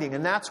binding,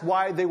 and that's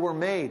why they were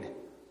made.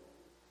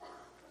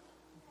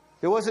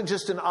 It wasn't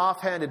just an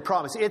offhanded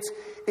promise.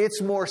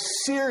 It's more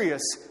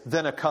serious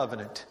than a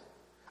covenant.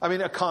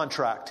 A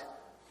contract.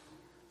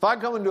 If I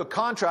come into a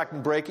contract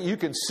and break it, you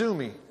can sue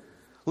me.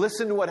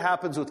 Listen to what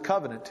happens with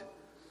covenant.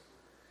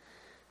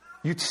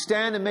 You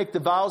stand and make the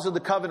vows of the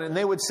covenant, and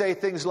they would say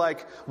things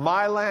like,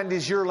 my land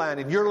is your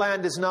land, and your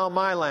land is now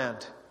my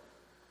land.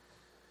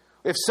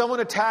 If someone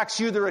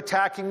attacks you, they're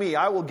attacking me.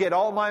 I will get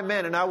all my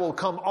men, and I will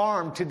come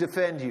armed to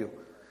defend you.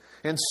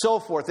 And so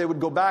forth. They would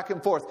go back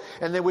and forth,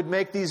 and they would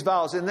make these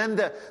vows. And then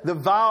the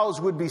vows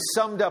would be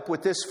summed up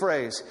with this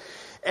phrase.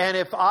 And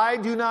if I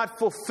do not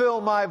fulfill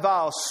my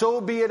vow,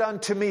 so be it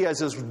unto me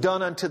as is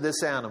done unto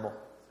this animal.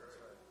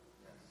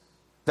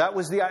 That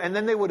was and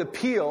then they would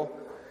appeal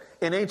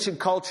in ancient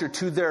culture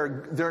to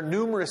their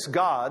numerous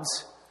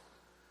gods.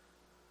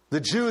 The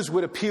Jews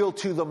would appeal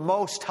to the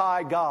Most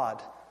High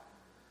God,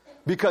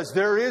 because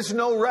there is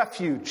no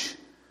refuge.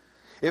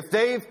 If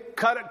they've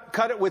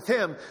cut it with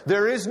Him,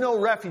 there is no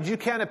refuge. You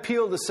can't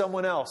appeal to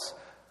someone else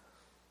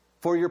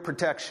for your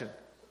protection.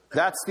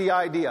 That's the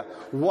idea.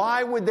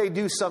 Why would they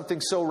do something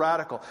so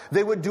radical?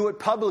 They would do it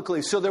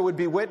publicly so there would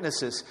be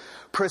witnesses.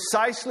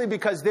 Precisely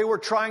because they were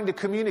trying to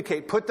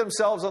communicate, put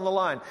themselves on the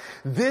line.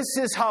 This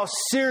is how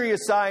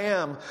serious I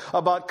am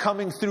about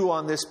coming through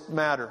on this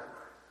matter.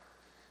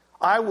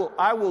 I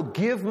will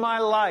give my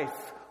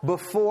life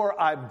before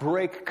I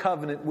break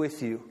covenant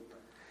with you.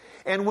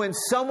 And when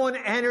someone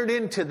entered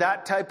into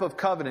that type of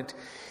covenant,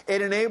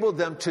 it enabled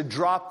them to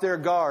drop their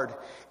guard.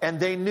 And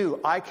they knew,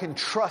 I can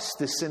trust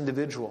this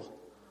individual.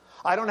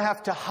 I don't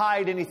have to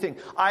hide anything.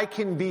 I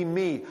can be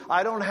me.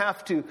 I don't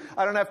have to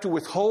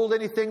withhold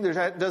anything.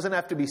 There doesn't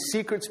have to be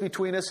secrets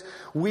between us.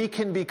 We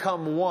can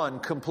become one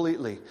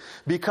completely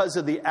because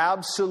of the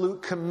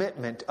absolute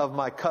commitment of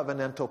my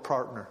covenantal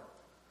partner.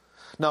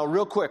 Now,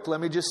 real quick,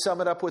 let me just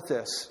sum it up with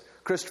this.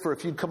 Christopher,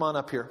 if you'd come on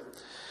up here.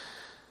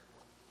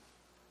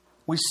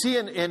 We see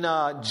in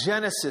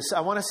Genesis, I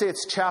want to say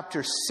it's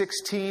chapter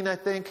 16, I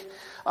think,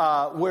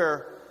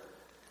 where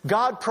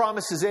God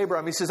promises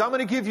Abraham, He says, I'm going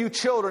to give you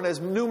children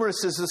as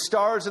numerous as the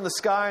stars in the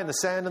sky and the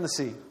sand in the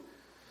sea.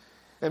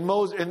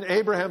 And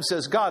Abraham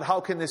says, God, how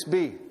can this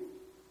be?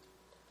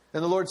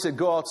 And the Lord said,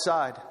 go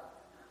outside.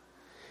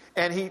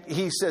 And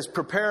he says,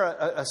 prepare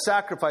a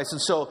sacrifice.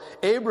 And so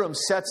Abram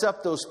sets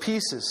up those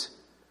pieces.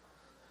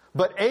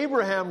 But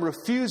Abraham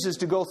refuses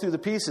to go through the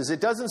pieces. It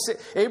doesn't say,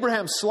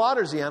 Abraham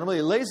slaughters the animal,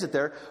 he lays it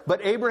there,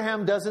 but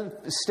Abraham doesn't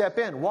step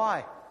in.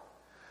 Why?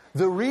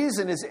 The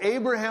reason is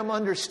Abraham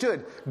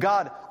understood,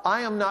 God,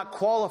 I am not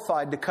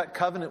qualified to cut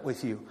covenant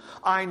with you.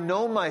 I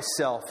know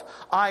myself.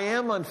 I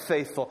am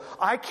unfaithful.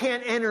 I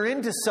can't enter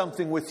into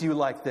something with you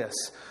like this.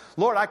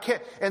 Lord, I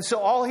can't. And so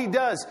all he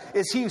does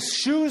is he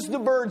shoos the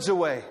birds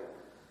away.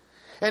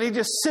 And he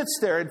just sits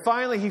there, and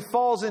finally he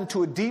falls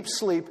into a deep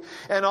sleep,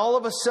 and all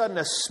of a sudden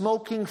a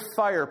smoking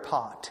fire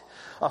pot,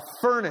 a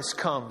furnace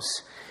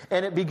comes,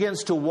 and it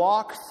begins to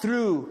walk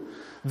through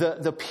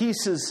the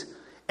pieces,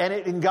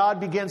 and God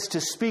begins to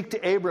speak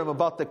to Abram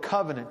about the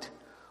covenant.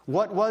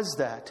 What was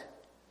that?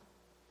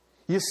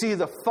 You see,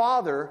 the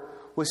Father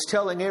was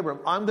telling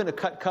Abram, I'm going to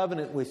cut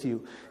covenant with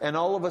you, and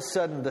all of a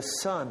sudden the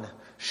Son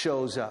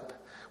shows up.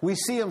 We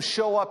see Him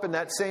show up in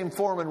that same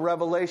form in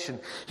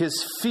Revelation.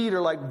 His feet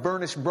are like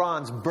burnished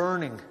bronze,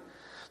 burning.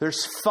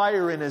 There's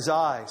fire in His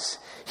eyes.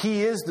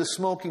 He is the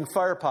smoking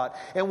firepot.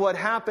 And what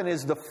happened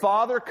is the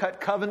Father cut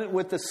covenant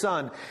with the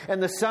Son.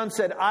 And the Son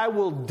said, I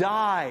will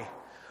die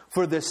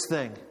for this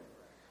thing.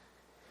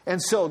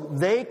 And so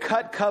they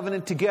cut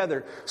covenant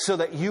together so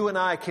that you and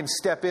I can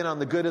step in on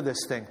the good of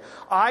this thing.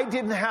 I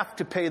didn't have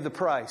to pay the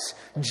price.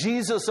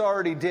 Jesus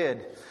already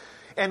did.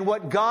 And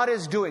what God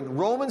is doing,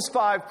 Romans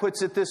 5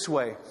 puts it this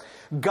way.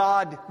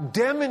 God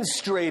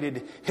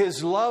demonstrated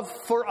His love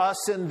for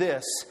us in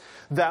this,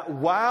 that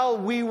while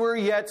we were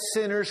yet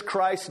sinners,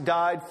 Christ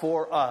died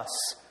for us.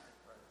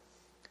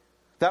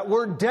 That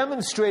word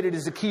demonstrated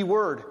is a key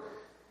word.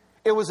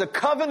 It was a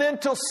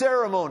covenantal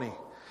ceremony.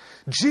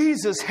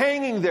 Jesus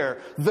hanging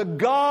there, the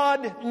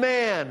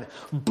God-man,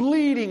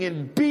 bleeding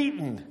and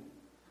beaten,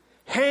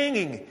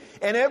 hanging.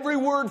 And every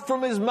word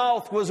from His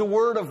mouth was a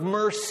word of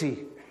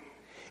mercy.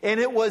 And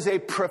it was a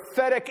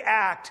prophetic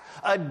act,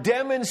 a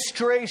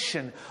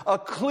demonstration, a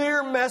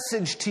clear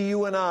message to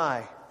you and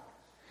I.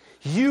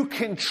 You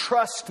can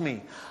trust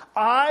me.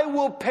 I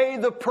will pay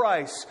the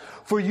price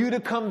for you to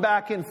come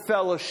back in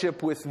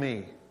fellowship with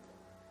me.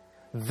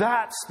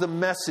 That's the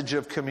message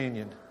of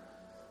communion.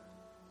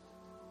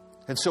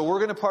 And so we're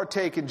going to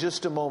partake in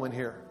just a moment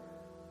here.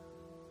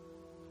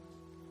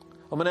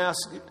 I'm going to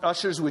ask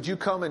ushers, would you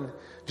come and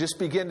just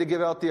begin to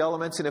give out the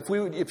elements? And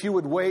if you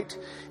would wait,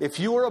 if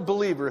you are a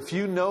believer, if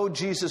you know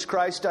Jesus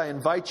Christ, I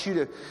invite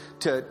you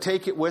to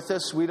take it with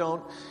us. You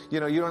don't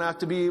have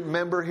to be a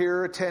member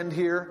here, attend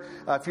here.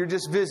 If you're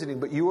just visiting,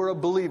 but you are a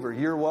believer,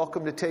 you're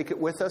welcome to take it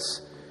with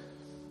us.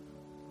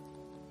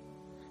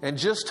 And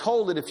just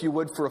hold it, if you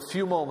would, for a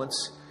few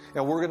moments,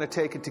 and we're going to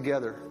take it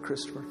together,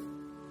 Christopher.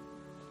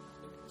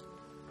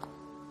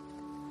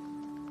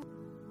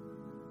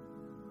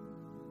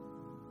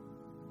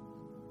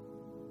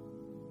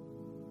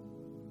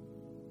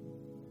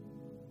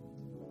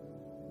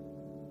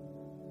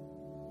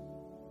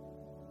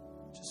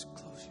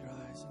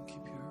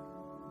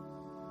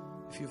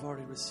 you've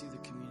already received the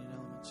communion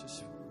elements,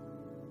 just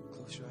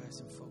close your eyes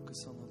and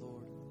focus on the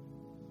Lord.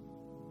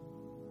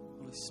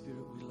 Holy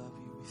Spirit, we love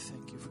you. We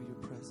thank you for your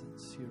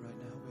presence here right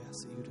now. We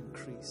ask that you'd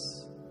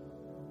increase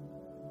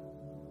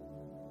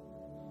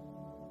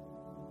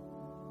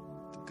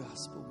the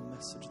gospel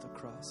message of the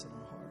cross in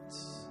our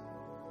hearts.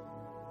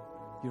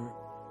 Your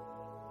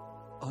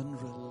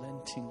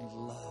unrelenting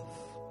love,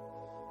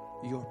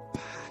 your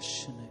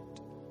passionate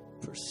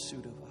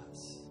pursuit of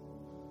us.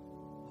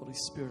 Holy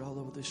Spirit, all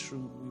over this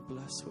room, we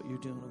bless what you're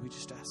doing, and we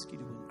just ask you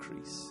to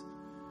increase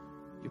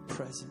your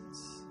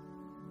presence.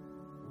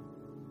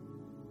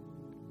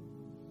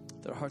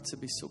 Their hearts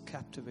would be so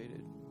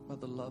captivated by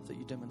the love that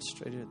you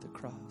demonstrated at the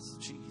cross,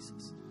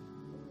 Jesus.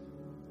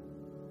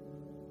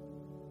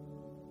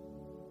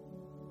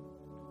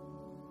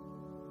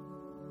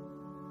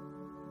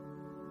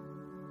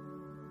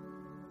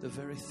 The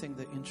very thing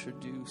that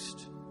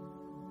introduced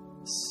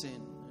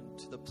sin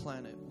into the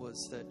planet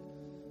was that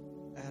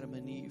Adam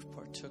and Eve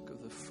partook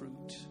of the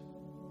fruit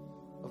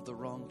of the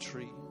wrong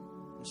tree.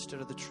 Instead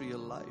of the tree of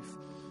life,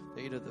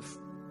 they ate of the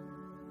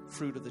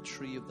fruit of the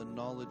tree of the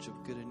knowledge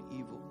of good and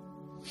evil.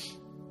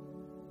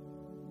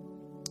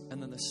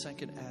 And then the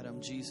second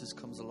Adam, Jesus,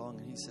 comes along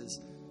and he says,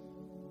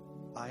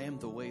 I am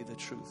the way, the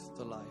truth,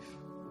 the life.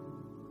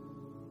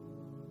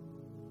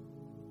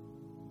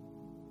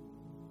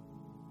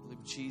 I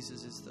believe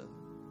Jesus is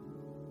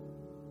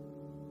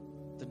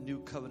the new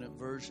covenant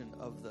version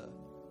of the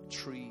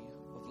tree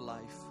of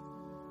life.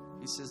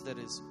 He says that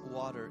his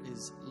water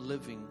is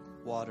living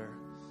water.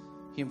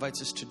 He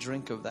invites us to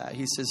drink of that.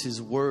 He says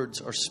his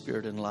words are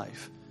spirit and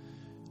life.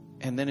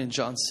 And then in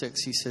John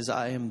 6, he says,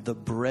 I am the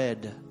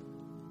bread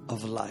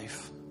of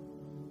life.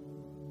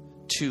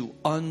 To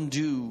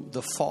undo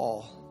the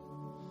fall,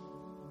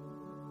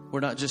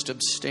 we're not just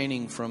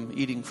abstaining from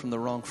eating from the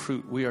wrong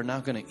fruit. We are now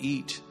going to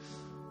eat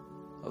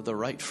of the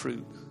right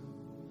fruit.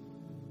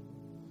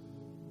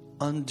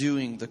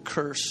 Undoing the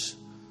curse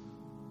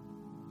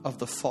of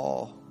the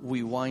fall,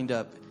 we wind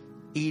up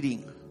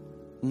eating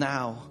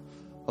now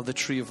of the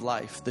tree of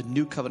life, the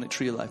new covenant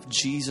tree of life,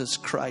 Jesus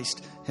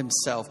Christ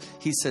himself.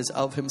 He says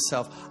of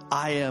himself,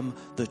 I am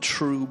the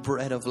true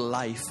bread of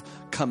life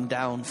come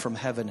down from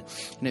heaven.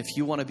 And if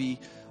you want to be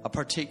a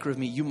partaker of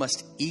me, you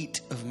must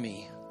eat of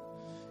me.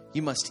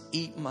 You must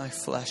eat my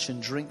flesh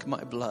and drink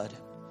my blood.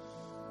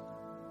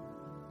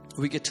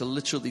 We get to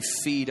literally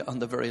feed on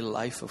the very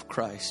life of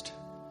Christ.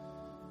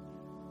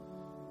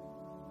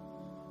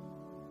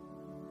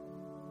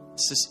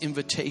 It's this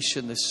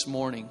invitation this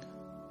morning.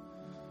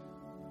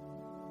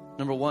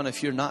 Number one,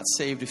 if you're not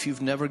saved, if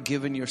you've never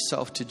given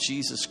yourself to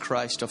Jesus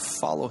Christ, to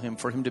follow him,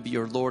 for him to be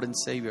your Lord and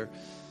Savior,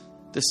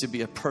 this would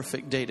be a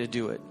perfect day to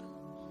do it.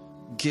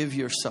 Give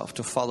yourself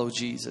to follow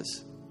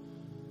Jesus.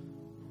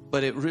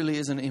 But it really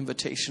is an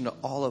invitation to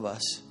all of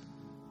us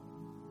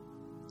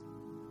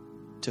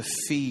to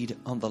feed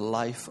on the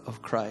life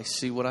of Christ.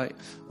 See, when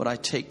I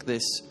take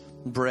this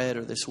bread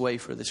or this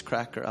wafer, this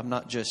cracker, I'm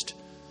not just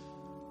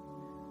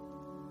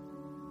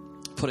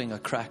putting a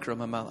cracker in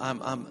my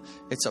mouth.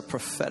 It's a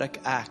prophetic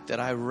act that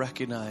I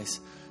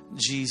recognize,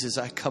 Jesus,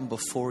 I come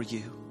before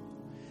you,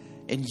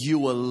 and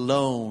you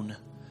alone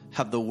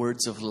have the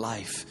words of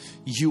life.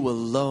 You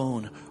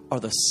alone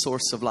are the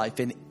source of life,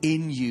 and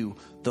in you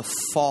the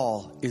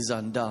fall is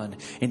undone,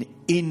 and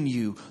in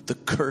you the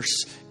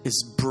curse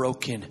is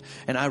broken.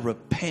 And I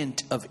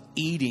repent of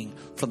eating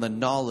from the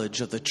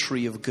knowledge of the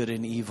tree of good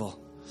and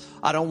evil.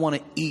 I don't want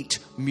to eat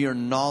mere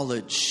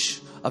knowledge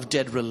of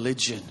dead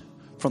religion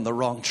from the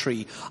wrong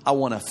tree. I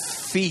want to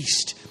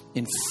feast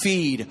and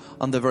feed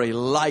on the very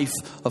life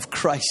of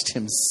Christ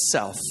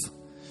himself.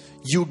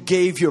 You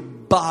gave your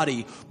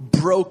body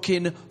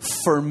broken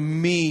for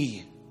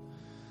me,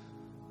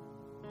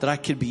 that I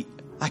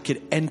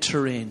could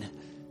enter in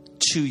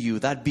to you,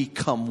 that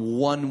become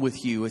one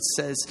with you. It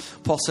says,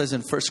 Paul says in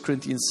 1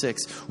 Corinthians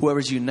 6, whoever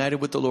is united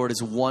with the Lord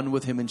is one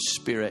with him in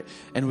spirit,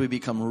 and we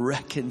become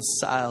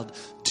reconciled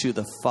to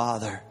the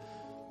Father.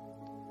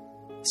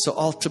 So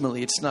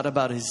ultimately, it's not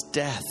about his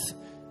death.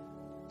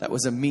 That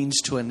was a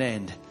means to an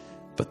end.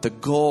 But the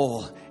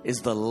goal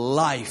is the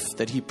life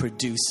that he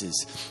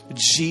produces.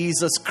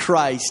 Jesus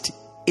Christ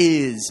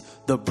is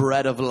the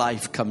bread of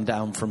life come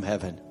down from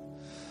heaven.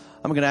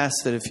 I'm going to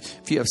ask that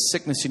if you have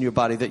sickness in your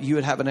body, that you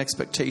would have an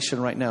expectation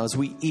right now as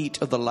we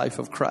eat of the life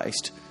of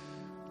Christ,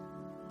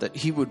 that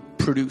he would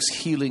produce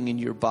healing in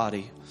your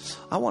body.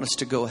 I want us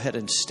to go ahead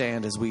and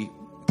stand as we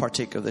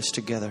partake of this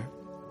together.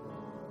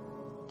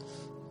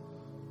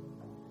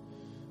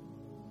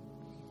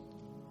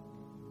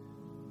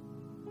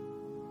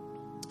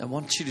 I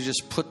want you to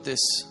just put this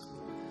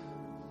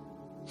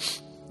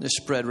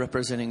bread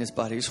representing his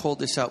body. Just hold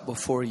this out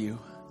before you.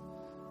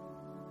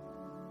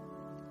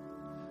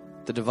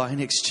 The divine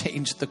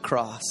exchange at the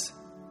cross.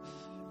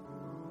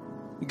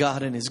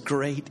 God in his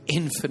great,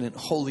 infinite,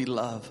 holy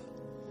love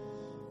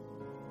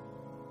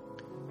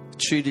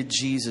treated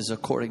Jesus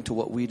according to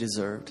what we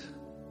deserved,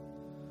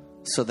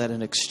 so that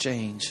in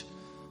exchange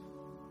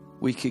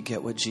we could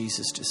get what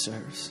Jesus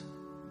deserves.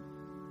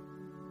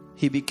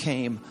 He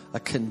became a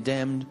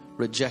condemned,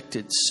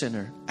 rejected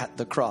sinner at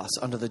the cross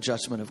under the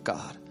judgment of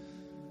God,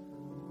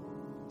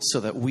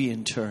 so that we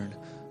in turn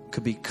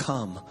could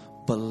become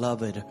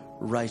beloved,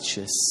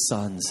 righteous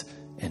sons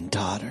and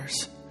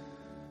daughters.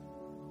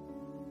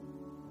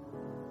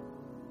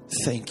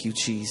 Thank you,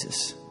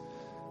 Jesus,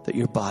 that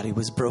your body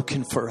was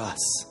broken for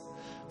us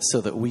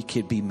so that we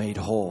could be made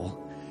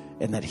whole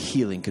and that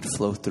healing could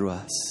flow through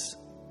us.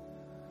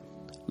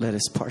 Let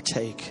us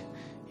partake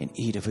and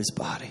eat of his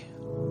body.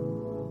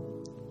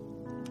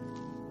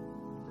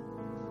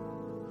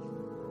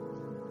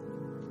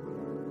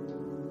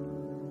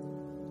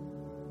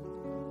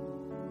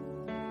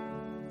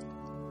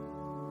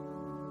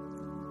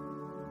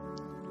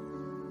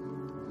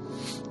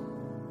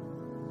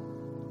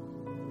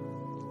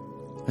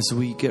 As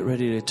we get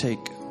ready to take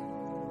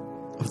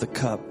of the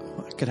cup,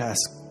 I could ask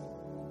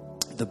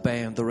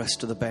the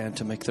rest of the band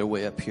to make their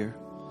way up here.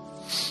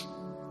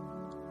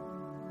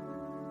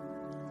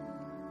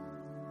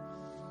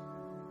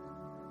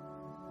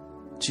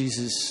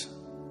 Jesus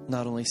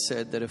not only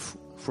said that if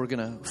we're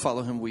going to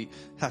follow him, we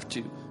have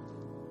to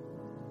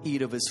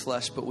eat of his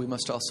flesh, but we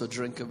must also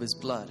drink of his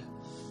blood.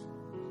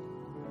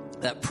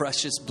 That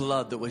precious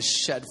blood that was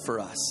shed for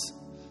us.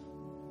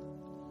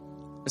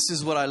 This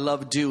is what I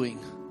love doing.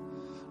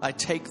 I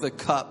take the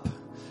cup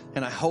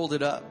and I hold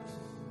it up.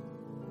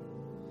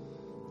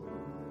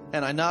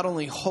 And I not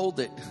only hold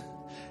it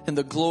in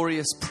the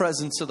glorious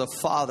presence of the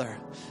Father,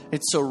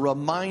 it's a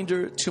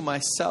reminder to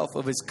myself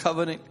of his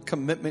covenant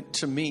commitment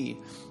to me.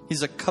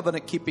 He's a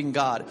covenant keeping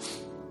God.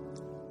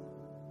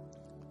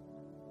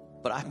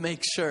 But I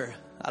make sure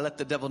I let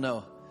the devil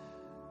know,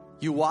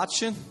 you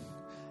watching?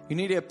 You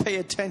need to pay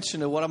attention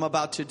to what I'm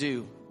about to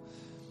do,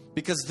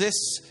 because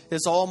this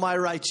is all my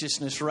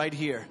righteousness right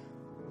here.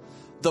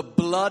 The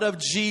blood of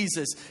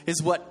Jesus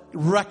is what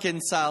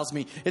reconciles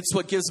me. It's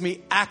what gives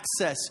me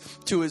access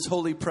to his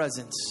holy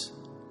presence.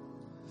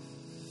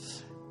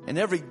 And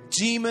every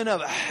demon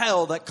of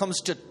hell that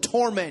comes to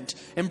torment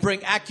and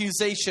bring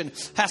accusation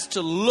has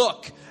to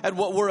look at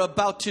what we're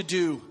about to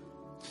do.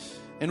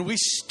 And we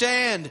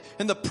stand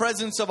in the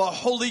presence of a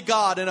holy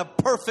God and a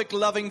perfect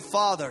loving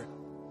Father.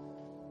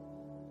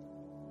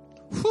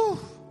 Whew.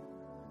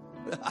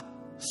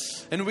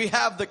 And we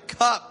have the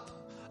cup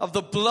of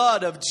the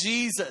blood of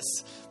Jesus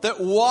that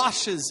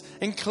washes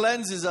and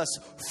cleanses us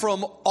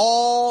from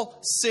all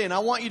sin. I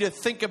want you to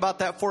think about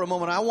that for a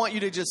moment. I want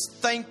you to just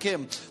thank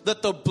him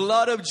that the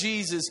blood of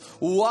Jesus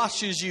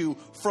washes you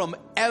from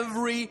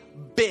every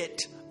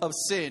bit of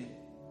sin.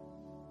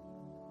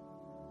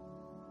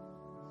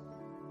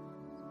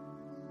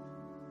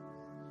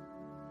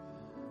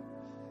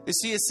 You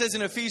see, it says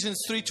in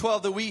Ephesians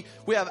 3:12 that we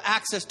have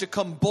access to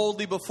come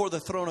boldly before the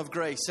throne of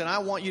grace. And I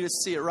want you to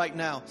see it right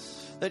now.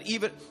 That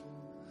even...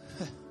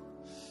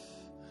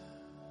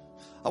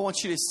 I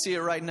want you to see it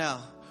right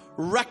now.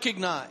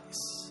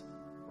 Recognize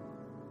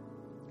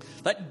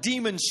that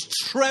demons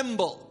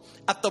tremble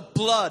at the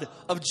blood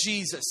of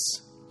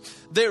Jesus.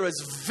 There is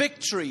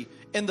victory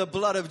in the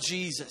blood of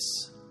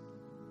Jesus.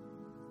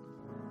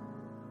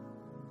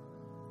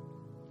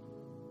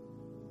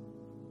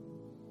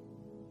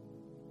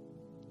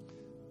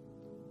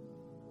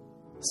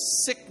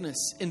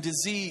 Sickness and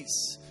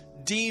disease,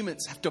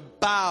 demons have to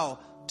bow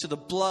to the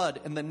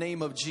blood and the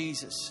name of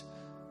Jesus.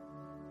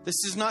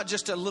 This is not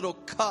just a little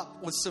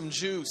cup with some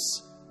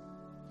juice.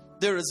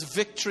 There is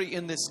victory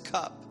in this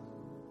cup.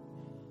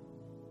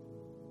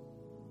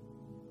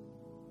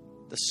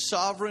 The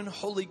sovereign,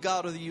 holy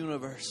God of the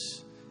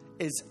universe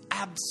is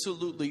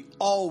absolutely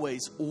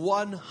always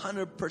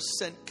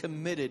 100%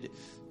 committed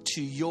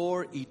to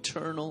your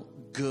eternal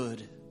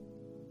good.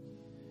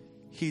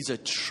 He's a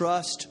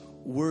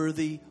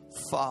trustworthy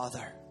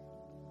Father.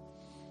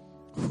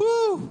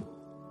 Whew!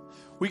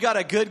 We got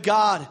a good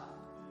God.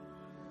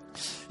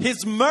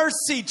 His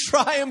mercy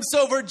triumphs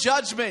over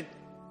judgment.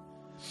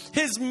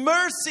 His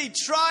mercy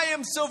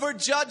triumphs over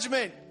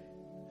judgment.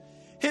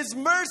 His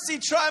mercy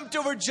triumphed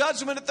over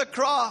judgment at the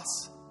cross.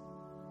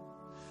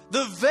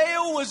 The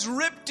veil was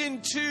ripped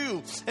in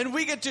two, and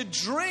we get to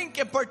drink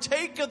and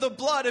partake of the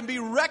blood and be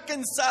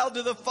reconciled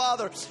to the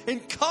Father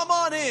and come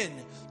on in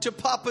to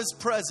Papa's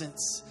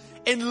presence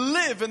and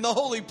live in the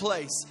holy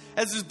place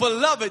as his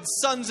beloved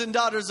sons and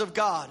daughters of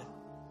God.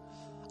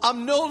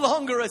 I'm no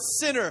longer a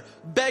sinner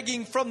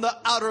begging from the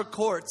outer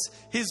courts.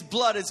 His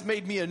blood has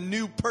made me a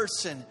new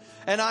person,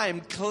 and I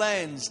am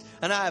cleansed,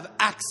 and I have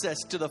access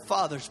to the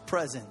Father's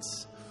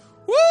presence.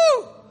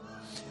 Woo!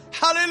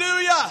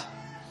 Hallelujah!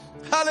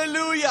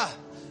 Hallelujah!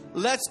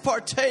 Let's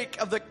partake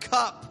of the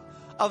cup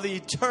of the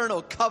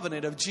eternal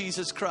covenant of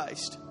Jesus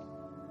Christ.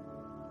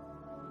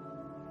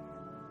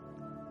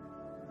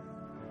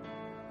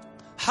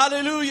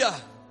 Hallelujah!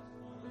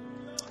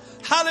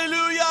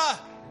 Hallelujah!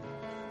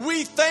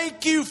 We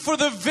thank you for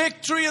the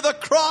victory of the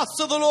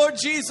cross of the Lord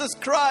Jesus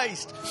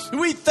Christ.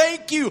 We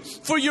thank you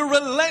for your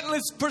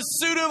relentless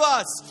pursuit of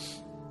us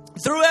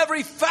through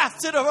every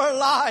facet of our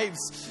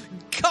lives.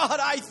 God,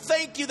 I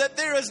thank you that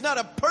there is not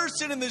a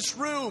person in this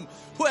room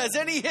who has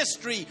any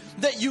history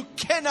that you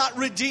cannot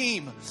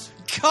redeem.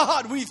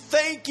 God, we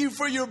thank you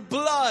for your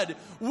blood.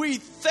 We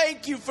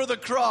thank you for the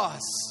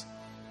cross.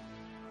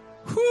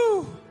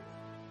 Whew.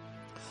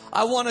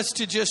 I want us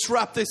to just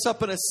wrap this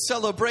up in a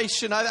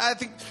celebration. I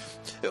think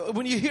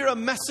when you hear a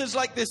message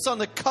like this on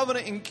the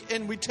covenant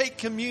and we take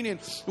communion,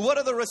 what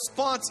other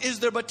response is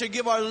there but to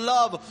give our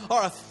love,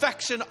 our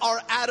affection,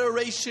 our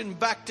adoration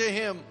back to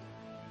Him?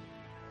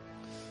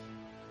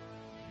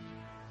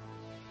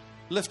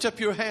 Lift up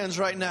your hands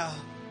right now.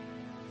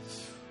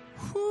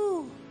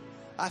 Whew.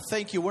 I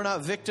thank you. We're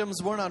not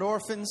victims. We're not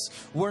orphans.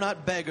 We're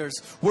not beggars.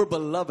 We're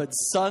beloved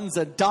sons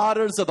and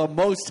daughters of the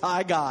Most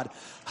High God.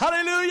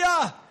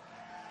 Hallelujah!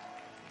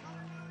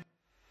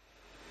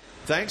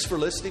 Thanks for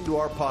listening to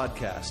our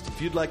podcast.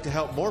 If you'd like to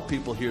help more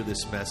people hear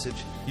this message,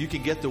 you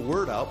can get the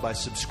word out by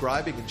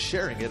subscribing and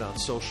sharing it on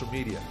social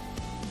media.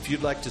 If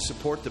you'd like to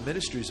support the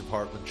ministries of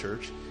Heartland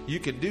Church, you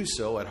can do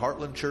so at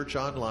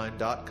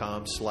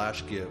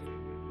heartlandchurchonline.com/give.